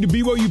listening to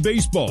BYU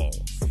Baseball.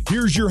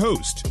 Here's your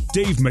host,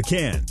 Dave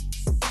McCann.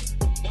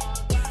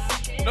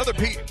 Another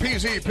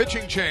PZ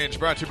pitching change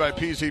brought to you by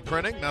PZ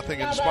Printing. Nothing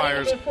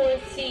inspires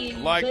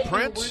like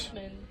print.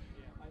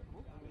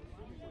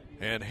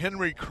 And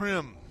Henry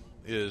Krim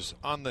is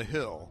on the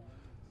hill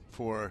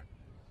for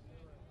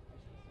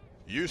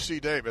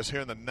UC Davis here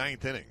in the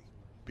 9th inning.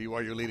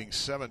 BYU leading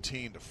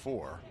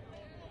 17-4.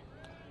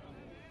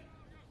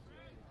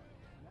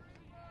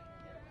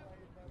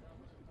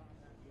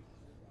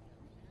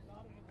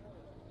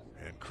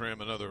 And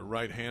Krim, another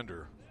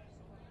right-hander.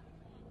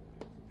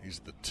 He's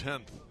the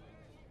 10th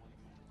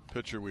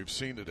pitcher we've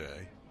seen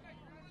today.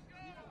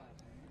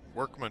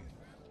 Workman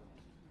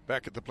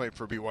back at the plate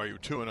for BYU,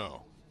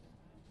 2-0.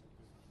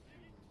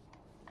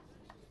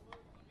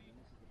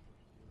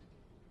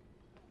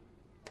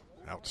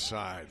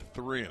 Outside,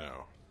 3-0.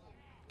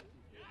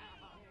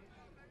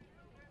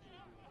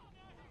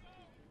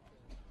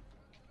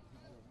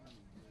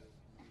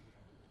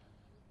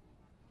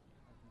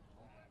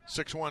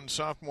 .61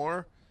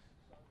 sophomore.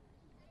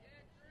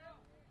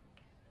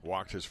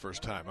 Walked his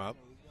first time up.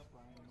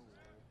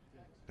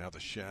 Now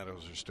the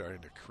shadows are starting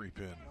to creep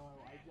in.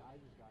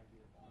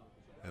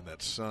 And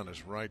that sun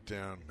is right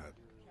down that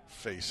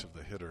face of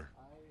the hitter.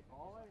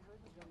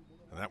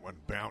 And that one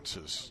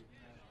bounces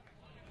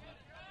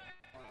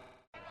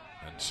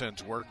and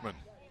sends Workman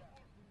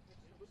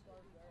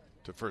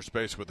to first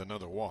base with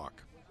another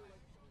walk.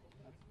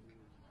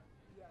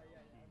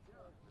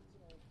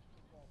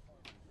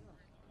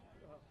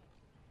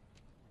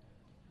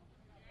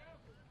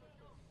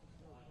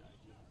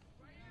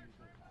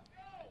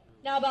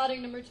 Now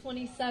batting number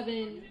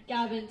 27,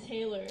 Gavin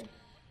Taylor.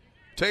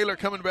 Taylor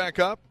coming back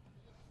up.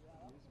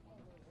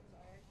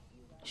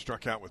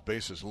 Struck out with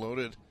bases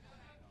loaded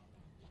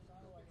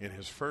in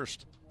his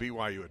first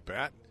BYU at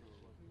bat.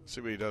 See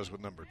what he does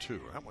with number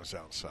 2. That one's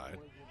outside.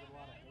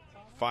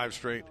 5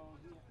 straight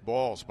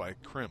balls by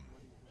Krim.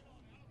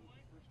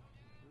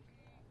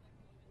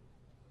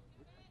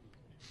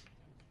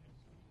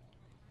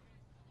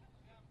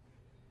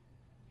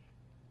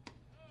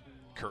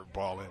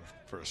 Curveball in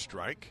for a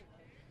strike.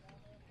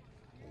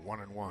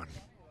 1-1.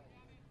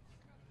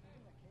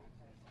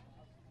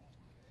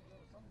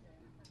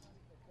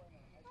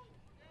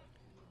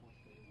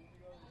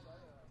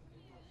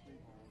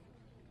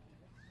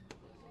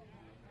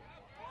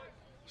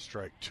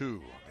 Strike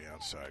 2 on the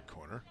outside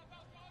corner.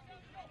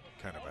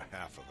 Kind of a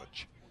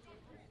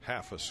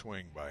half a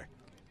swing by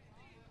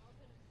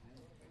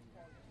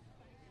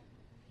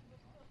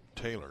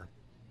Taylor.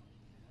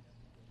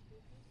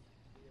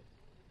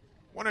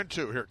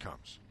 1-2. Here it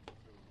comes.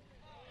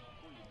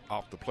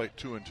 Off the plate,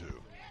 2-2.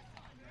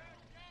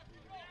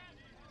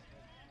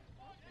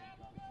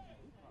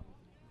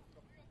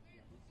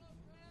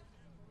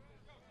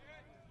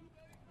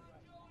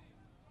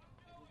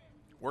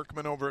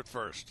 Workman over at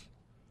first.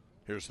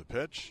 Here's the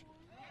pitch.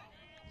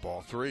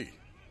 Ball 3,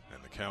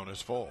 and the count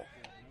is full.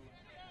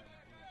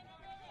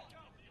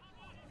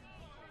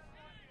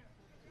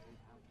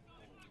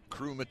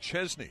 Crew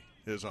McChesney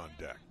is on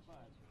deck,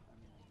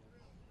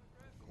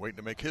 waiting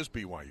to make his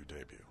BYU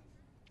debut.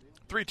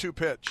 3-2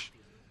 pitch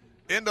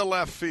into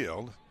left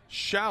field,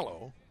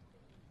 shallow,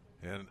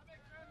 and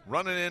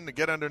running in to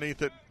get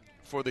underneath it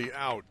for the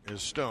out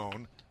is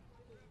Stone,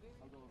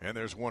 and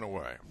there's one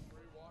away.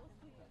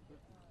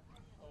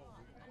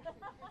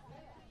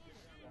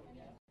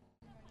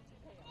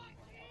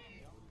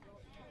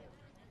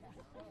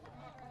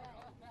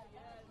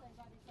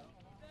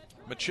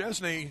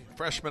 McChesney,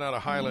 freshman out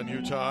of Highland,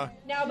 Utah.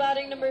 Now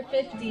batting number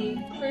 50,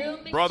 Crew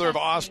Brother of McChesney.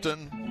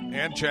 Austin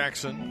and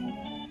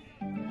Jackson.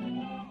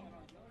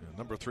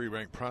 number 3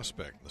 ranked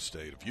prospect in the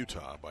state of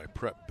Utah by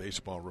Prep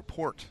Baseball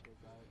Report.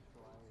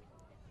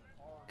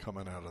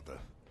 Coming out of the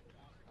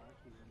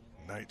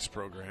Knights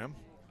program.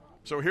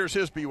 So here's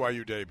his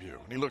BYU debut,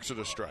 and he looks at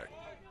a strike.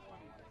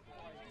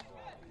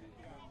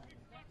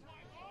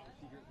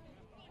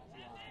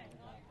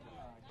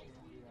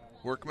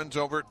 Workman's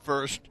over at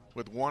first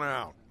with 1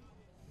 out.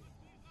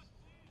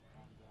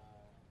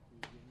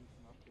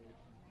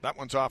 That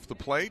one's off the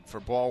plate for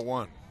ball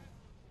 1.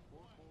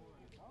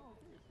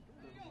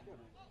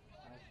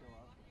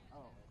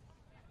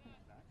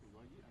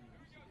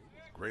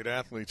 Great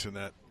athletes in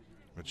that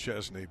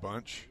McChesney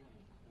bunch.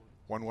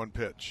 1-1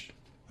 pitch.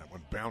 That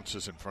one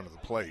bounces in front of the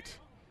plate.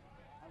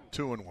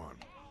 2-1.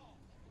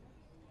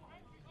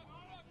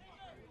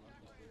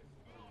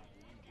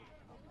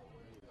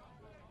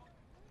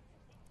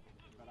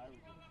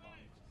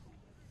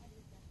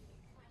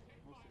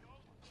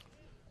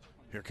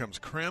 Here comes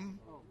Krim.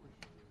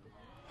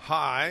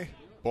 High.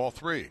 Ball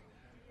 3.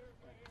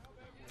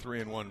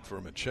 3-1 for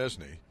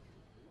McChesney,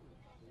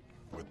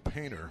 with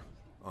Painter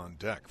on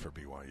deck for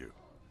BYU.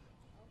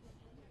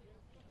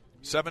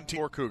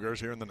 17 Cougars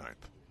here in the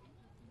 9th.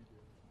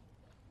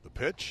 The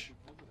pitch.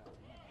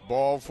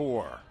 Ball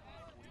 4.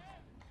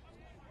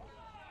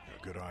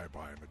 A good eye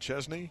by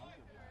McChesney,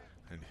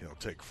 and he'll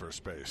take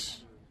first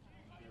base.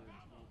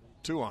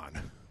 2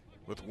 on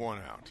with 1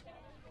 out.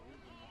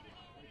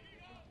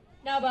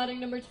 Now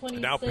batting number 26.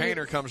 And now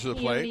Painter comes to the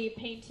plate.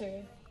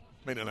 Painter.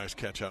 Made a nice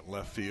catch out in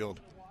left field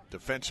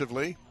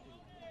defensively.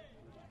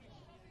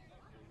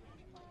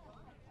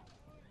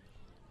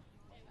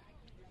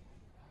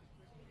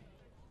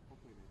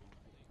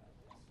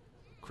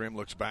 Krim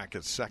looks back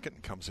at second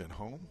and comes in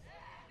home.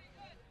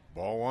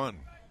 Ball 1.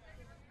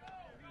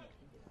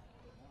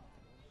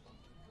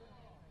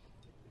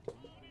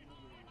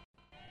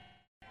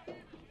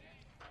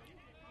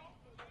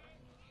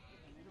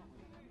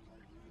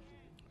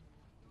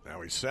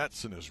 Now he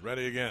sets and is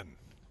ready again.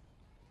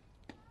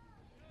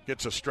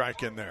 Gets a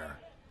strike in there.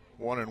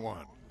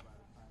 1-1.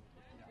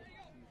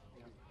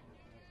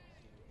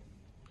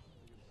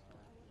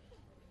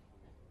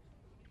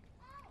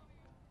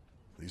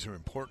 These are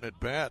important at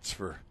bats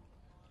for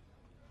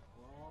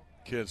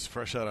kids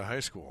fresh out of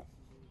high school.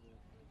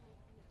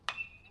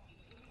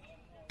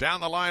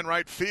 Down the line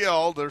right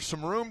field. There's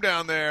some room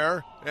down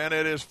there, and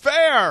it is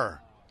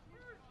fair.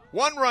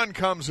 1 run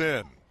comes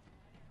in.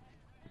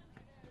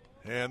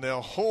 And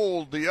they'll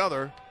hold the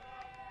other.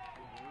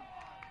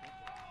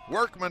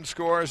 Workman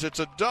scores. It's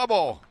a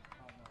double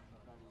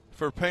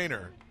for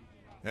Painter.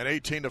 And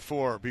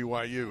 18-4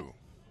 BYU.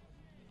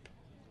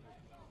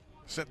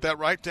 Sent that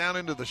right down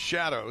into the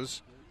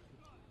shadows.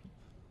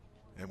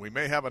 And we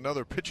may have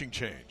another pitching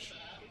change.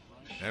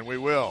 And we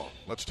will.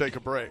 Let's take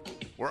a break.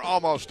 We're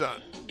almost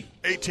done.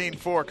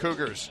 18-4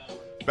 Cougars.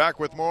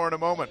 Back with more in a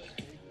moment.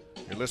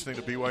 You're listening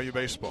to BYU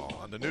Baseball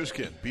on the Nu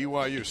Skin,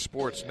 BYU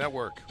Sports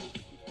Network.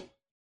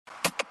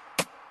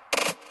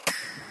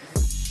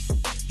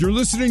 You're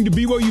listening to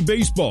BYU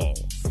Baseball.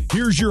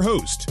 Here's your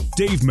host,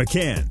 Dave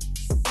McCann.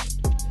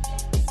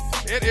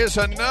 It is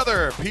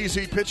another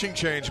PZ pitching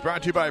change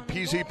brought to you by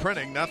PZ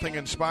Printing. Nothing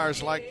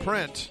inspires like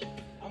print.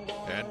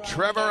 And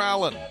Trevor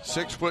Allen,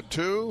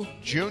 6'2",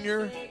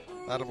 junior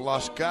out of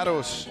Los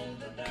Gatos,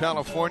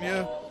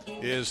 California,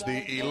 is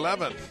the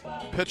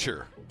 11th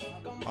pitcher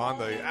on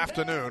the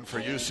afternoon for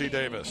UC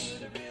Davis.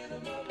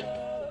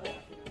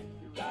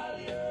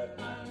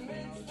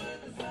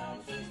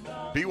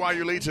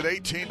 BYU leads at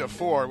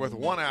 18-4 with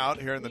 1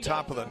 out here in the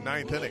top of the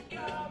 9th inning.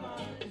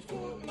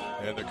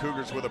 And the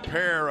Cougars with a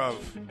pair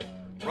of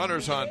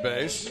runners on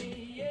base.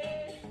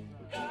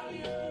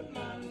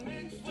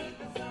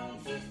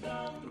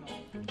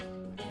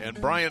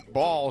 And Bryant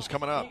Ball's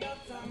coming up.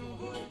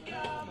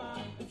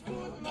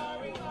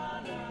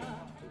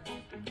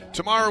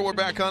 Tomorrow we're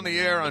back on the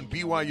air on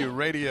BYU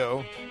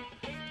Radio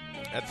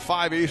at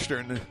 5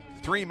 Eastern,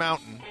 3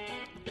 Mountain.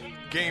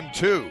 Game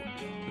 2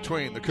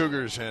 between the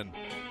Cougars and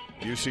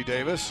UC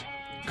Davis.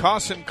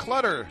 Clausen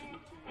Cutter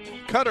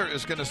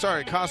is going to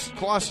start for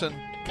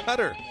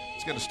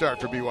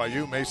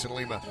BYU. Mason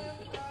Lima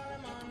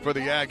for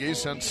the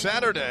Aggies on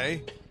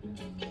Saturday,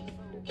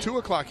 2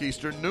 o'clock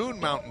Eastern, noon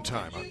Mountain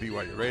Time on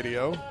BYU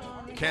Radio.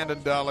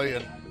 Camden Dolly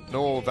and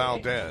Noel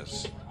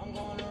Valdez.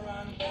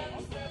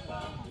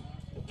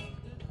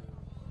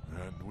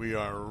 And we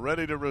are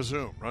ready to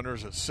resume.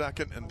 Runners at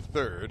second and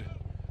third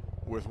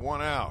with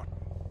 1 out.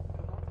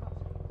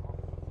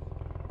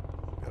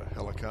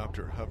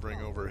 Helicopter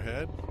hovering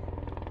overhead.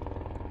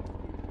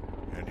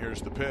 And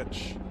here's the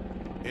pitch.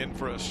 In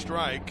for a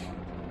strike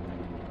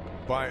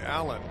by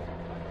Allen.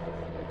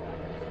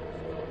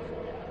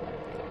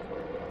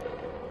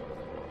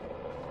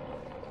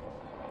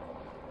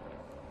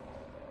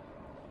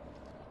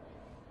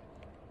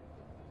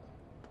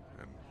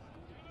 And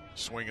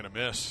swing and a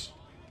miss.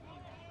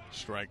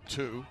 Strike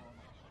 2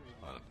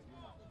 on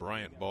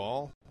Bryant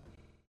Ball.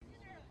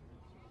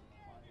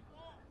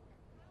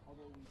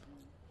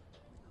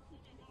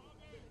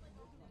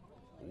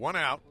 One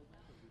out,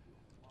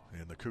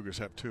 and the Cougars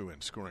have 2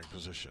 in scoring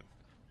position.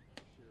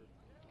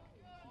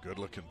 Good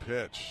looking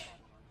pitch.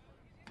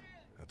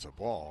 That's a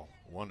ball.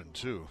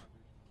 1-2.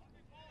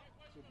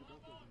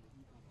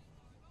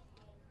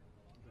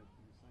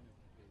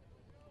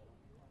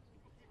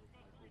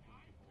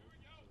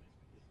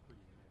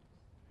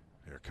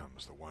 Here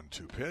comes the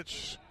 1-2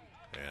 pitch.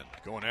 And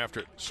going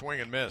after it,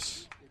 swing and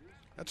miss.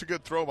 That's a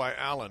good throw by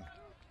Allen.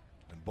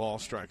 And ball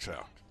strikes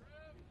out.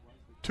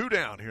 2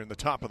 down here in the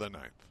top of the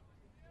 9th.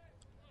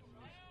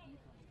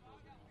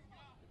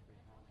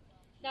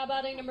 Now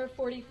batting number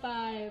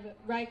 45,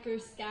 Riker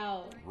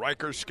Scow.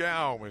 Riker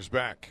Scow is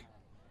back.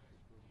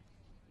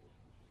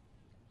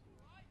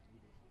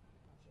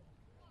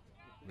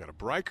 We got a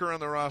Breiker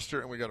on the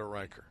roster, and we got a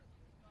Riker.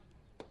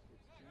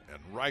 And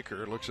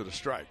Riker looks at a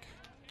strike.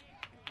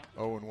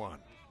 0-1.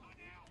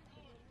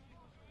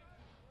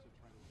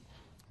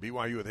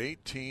 BYU with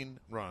 18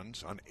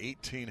 runs on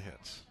 18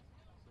 hits.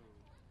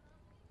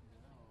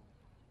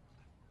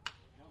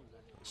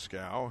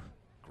 Scow,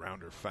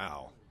 grounder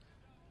foul.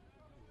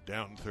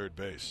 Down third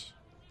base.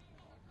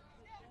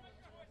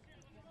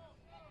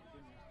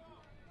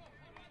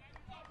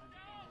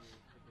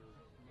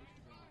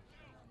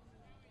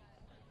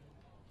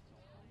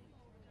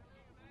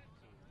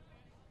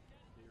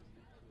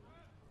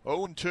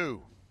 Oh and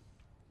 2.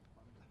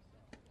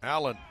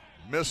 Allen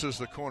misses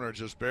the corner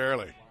just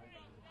barely.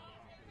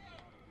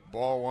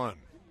 Ball 1.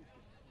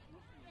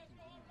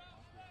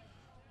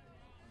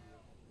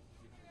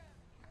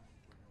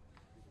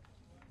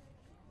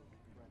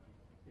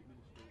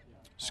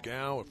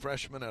 Scow, a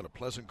freshman out of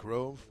Pleasant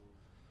Grove.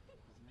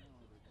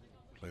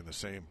 Playing the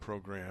same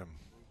program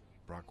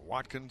Brock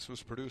Watkins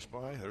was produced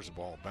by. There's a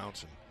ball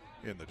bouncing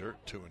in the dirt,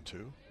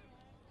 2-2.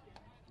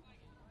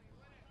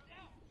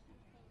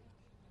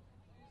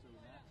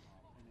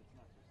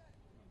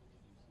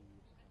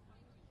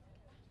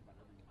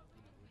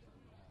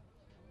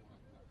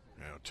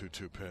 Now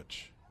 2-2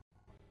 pitch.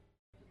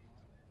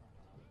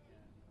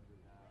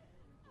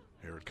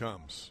 Here it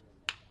comes.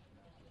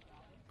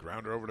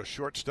 Grounder over to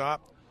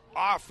shortstop.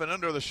 Off and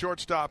under the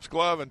shortstop's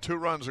glove, and 2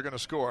 runs are going to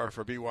score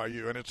for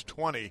BYU, and it's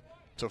 20-4.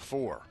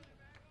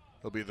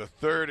 It'll be the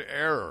 3rd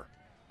error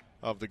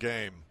of the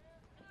game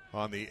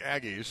on the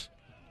Aggies.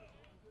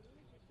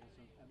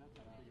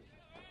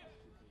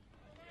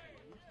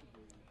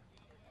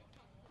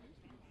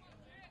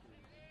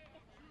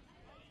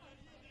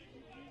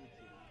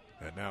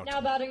 And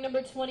now batting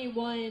number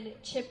 21,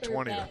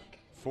 Chipper Beck.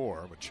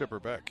 20-4 with Chipper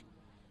Beck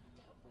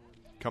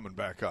coming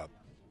back up.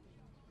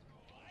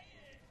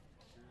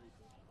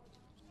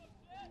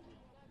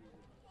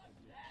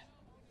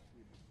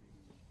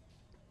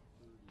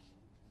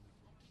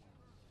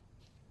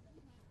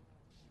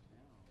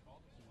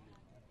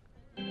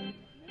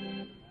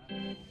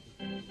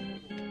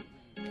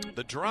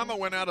 The drama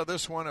went out of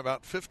this one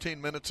about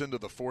 15 minutes into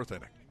the 4th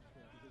inning.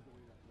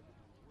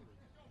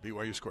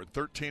 BYU scored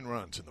 13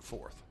 runs in the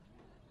 4th.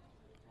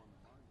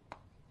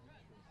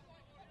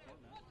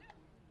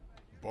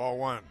 Ball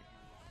 1.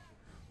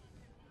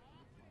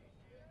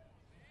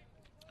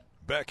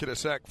 Beck hit a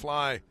sac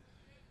fly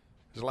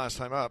his last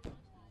time up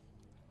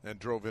and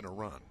drove in a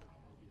run.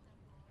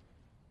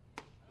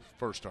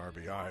 First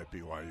RBI at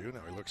BYU.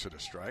 Now he looks at a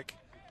strike.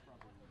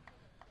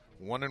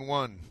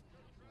 1-1.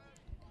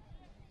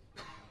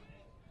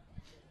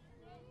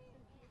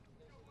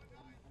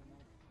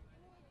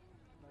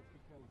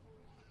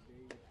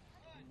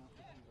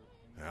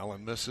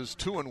 Allen misses.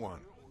 2-1.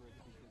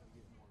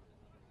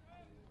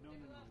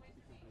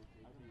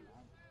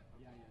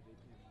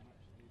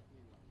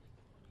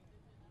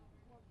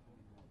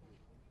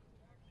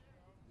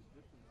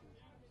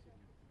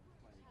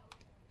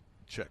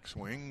 Check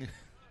swing.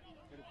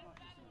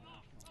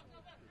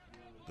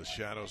 The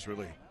shadow's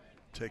really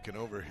taken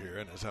over here,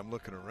 and as I'm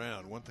looking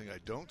around, one thing I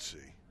don't see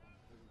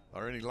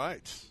are any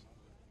lights.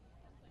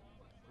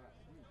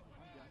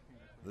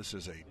 This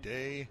is a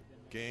day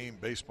game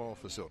baseball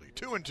facility.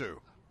 2-2.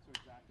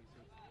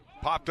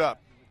 Popped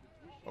up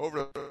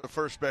over to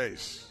first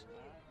base.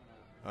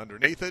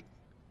 Underneath it,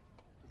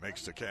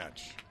 makes the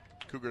catch.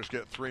 Cougars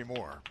get 3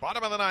 more.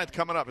 Bottom of the 9th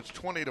coming up. It's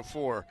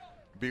 20-4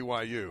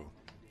 BYU.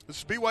 This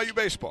is BYU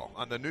Baseball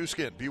on the new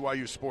skin,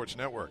 BYU Sports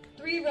Network.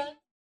 3 runs.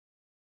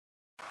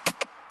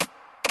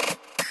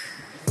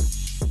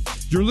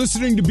 You're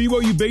listening to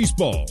BYU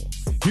Baseball.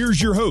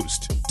 Here's your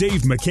host,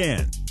 Dave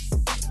McCann.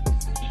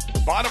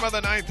 Bottom of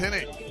the 9th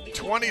inning,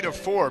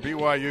 20-4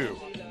 BYU.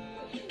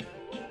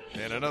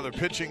 And another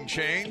pitching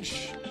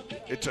change.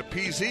 It's a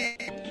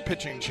PZ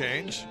pitching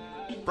change.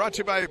 Brought to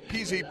you by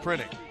PZ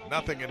Printing.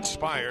 Nothing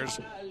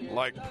inspires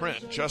like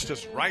print.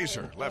 Justice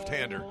Reiser,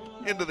 left-hander,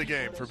 into the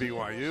game for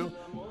BYU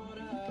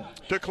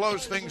to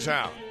close things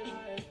out.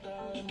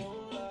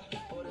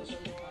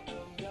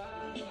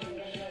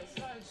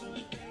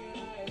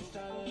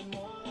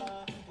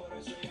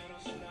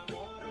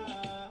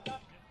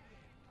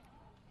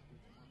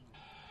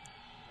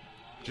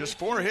 Just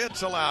 4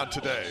 hits allowed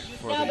today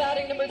for Now the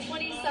batting number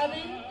 27,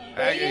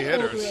 Aggie Braden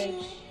hitters.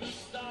 Oldridge.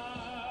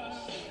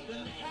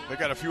 They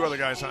got a few other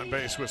guys on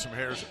base with some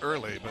hairs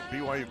early, but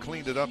BYU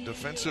cleaned it up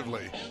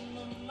defensively.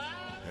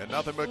 And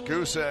nothing but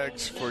goose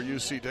eggs for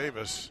UC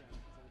Davis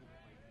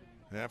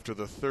after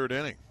the third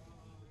inning.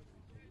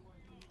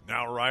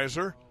 Now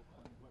Reiser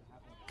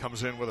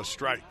comes in with a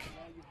strike.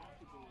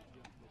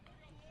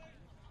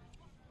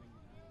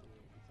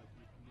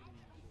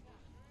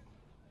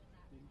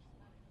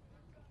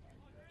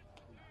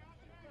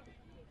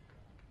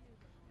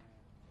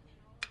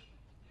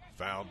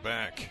 Fouled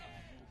back.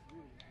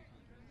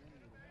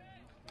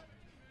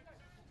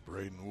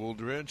 Braden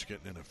Wooldridge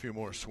getting in a few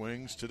more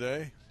swings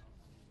today.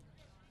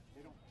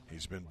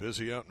 He's been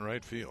busy out in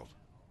right field.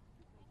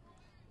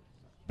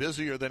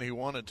 Busier than he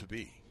wanted to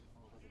be.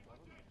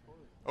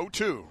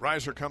 0-2.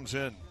 Reiser comes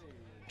in,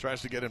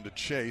 tries to get him to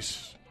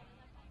chase,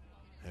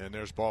 and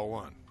there's ball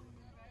one.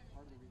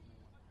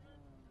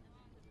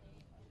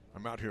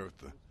 I'm out here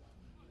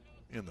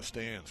in the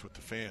stands with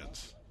the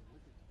fans,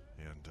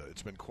 and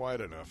it's been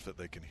quiet enough that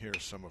they can hear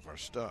some of our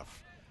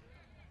stuff.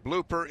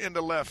 Blooper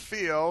into left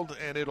field,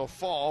 and it'll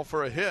fall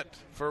for a hit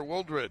for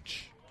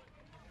Wooldridge.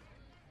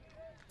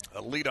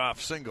 A leadoff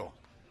single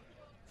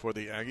for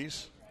the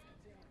Aggies.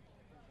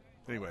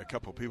 Anyway, a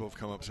couple people have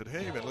come up and said,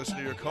 "Hey, been listening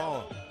to your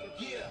call."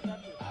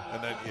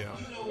 And then,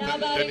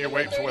 then you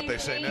wait for what they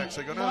say next.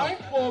 They go,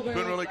 "No,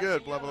 been really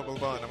good, blah, blah, blah,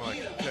 blah." And I'm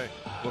like, okay,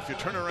 well, if you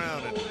turn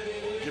around and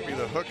give me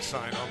the hook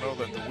sign, I'll know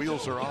that the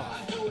wheels are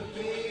off.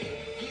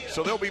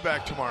 So they'll be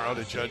back tomorrow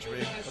to judge me.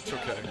 That's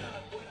okay.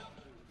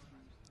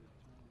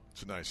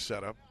 It's a nice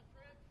setup.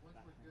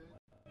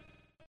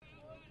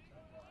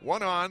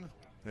 One on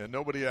and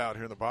nobody out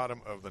here in the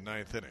bottom of the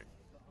ninth inning.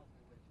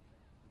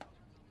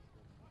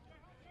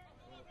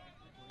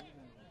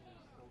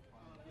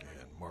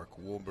 And Mark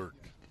Woolberg,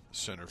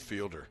 center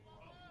fielder.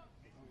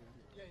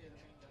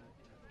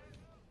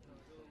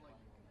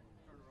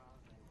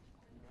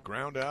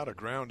 Ground out,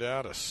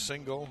 a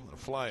single, a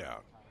fly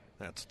out.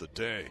 That's the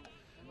day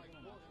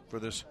for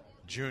this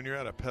junior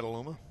out of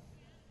Petaluma.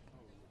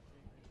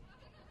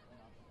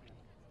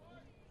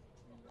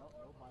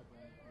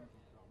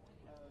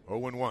 Oh,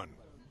 1-1.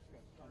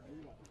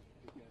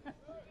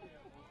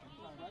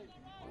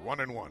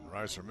 1-1.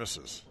 Reiser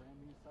misses.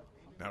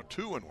 Now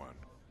 2-1.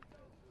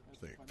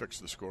 They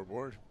fix the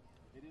scoreboard.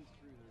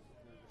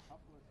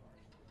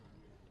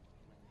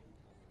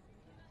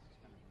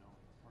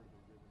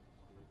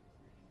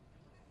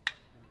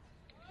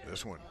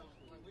 This one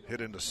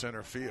hit into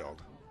center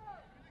field.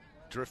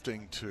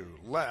 Drifting to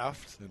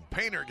left, and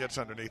Painter gets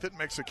underneath it and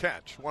makes a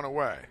catch. One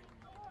away.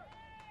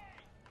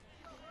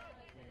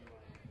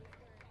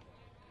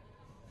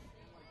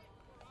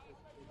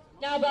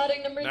 Now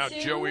batting number now 2,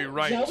 Joey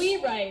Wright.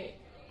 Joey Wright.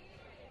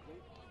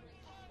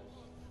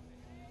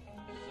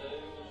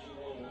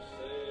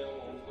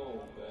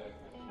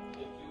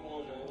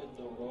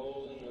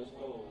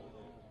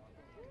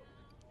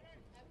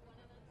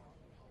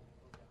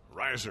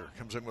 Reiser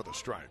comes in with a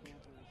strike.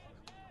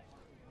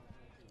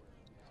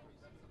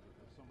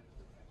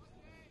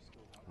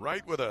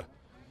 Wright with a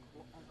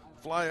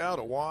fly out,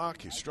 a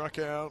walk. He struck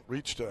out,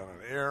 reached on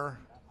an air,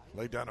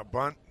 laid down a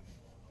bunt.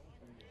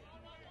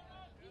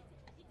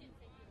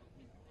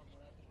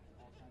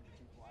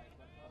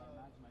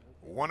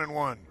 One and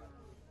one.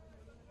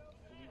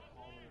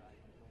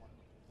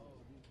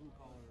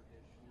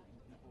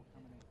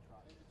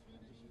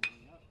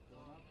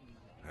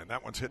 And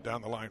that one's hit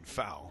down the line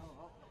foul.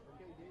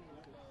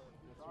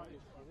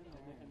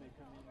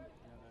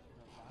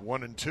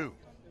 1-2.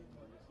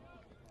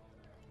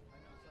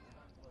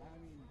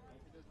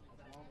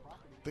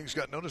 Things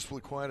got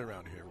noticeably quiet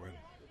around here when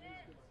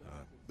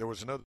there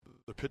was another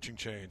pitching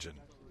change and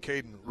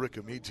Caden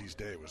Rickamidze's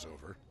day was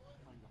over.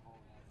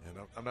 And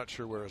I'm not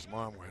sure where his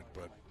mom went,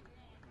 but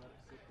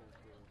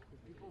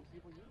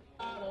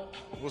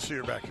we'll see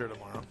her back here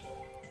tomorrow.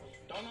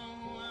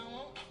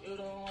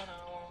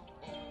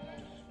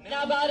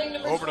 Now batting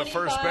number over to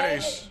first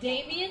base.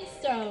 Damian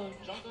Stone.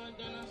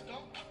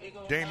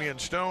 Damian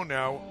Stone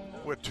now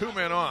with two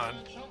men on.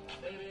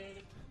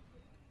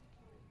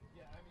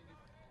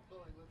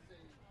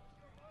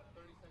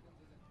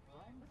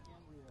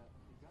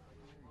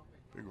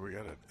 We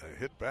got a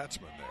hit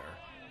batsman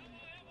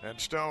there. And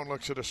Stone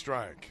looks at a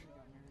strike.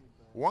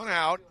 One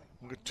out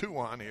with two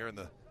on here in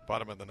the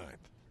bottom of the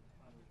ninth.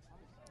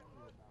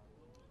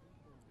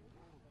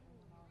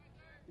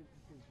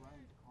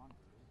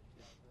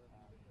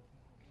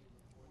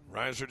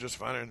 Reiser just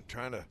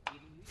trying to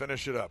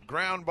finish it up.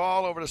 Ground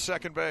ball over to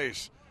second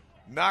base.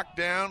 Knocked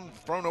down,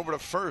 thrown over to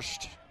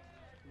first.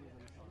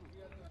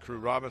 Crew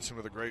Robinson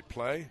with a great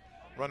play.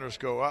 Runners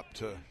go up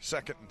to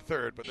second and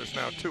third, but there's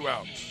now two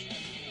outs.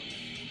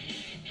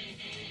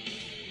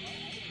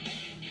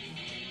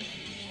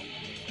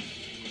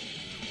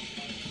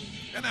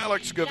 And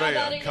Alex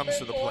Gavea comes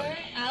to the plate.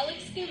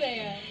 Alex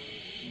Gavea.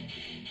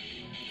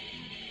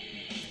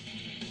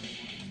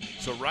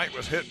 So Wright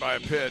was hit by a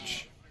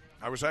pitch.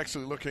 I was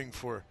actually looking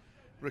for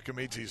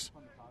Rickamidze's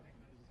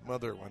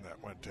mother when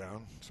that went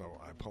down, so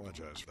I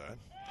apologize for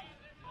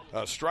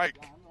that.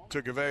 Strike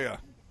to Gavea.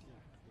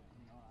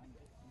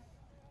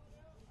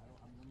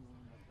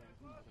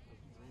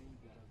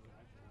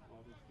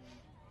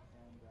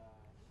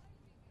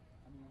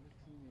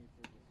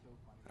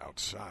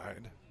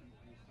 Outside.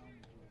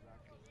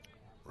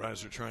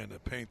 Reiser trying to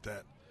paint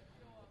that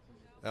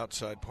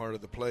outside part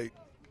of the plate.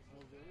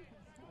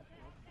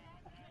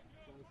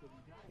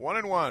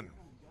 1-1.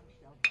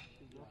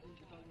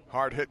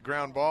 Hard hit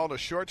ground ball to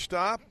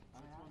shortstop.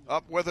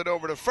 Up with it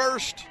over to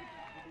first.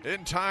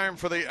 In time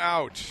for the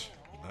out.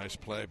 Nice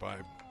play by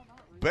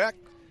Beck.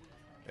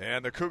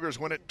 And the Cougars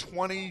win it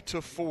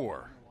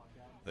 20-4.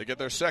 They get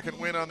their second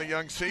win on the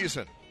young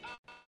season.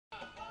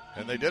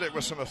 And they did it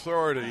with some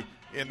authority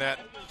in that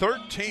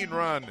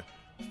 13-run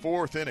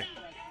fourth inning.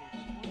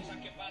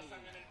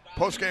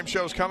 Post-game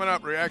show's coming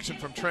up. Reaction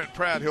from Trent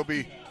Pratt. He'll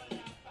be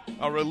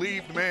a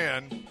relieved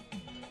man.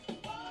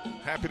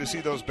 Happy to see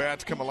those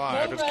bats come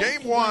alive. It's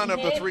game one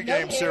of the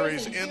three-game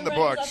series in the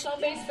books.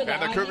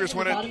 And the Cougars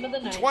win it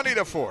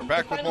 20-4.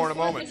 Back with more in a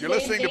moment. You're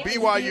listening to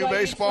BYU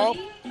Baseball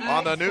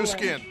on the new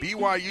skin,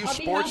 BYU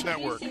Sports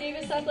Network.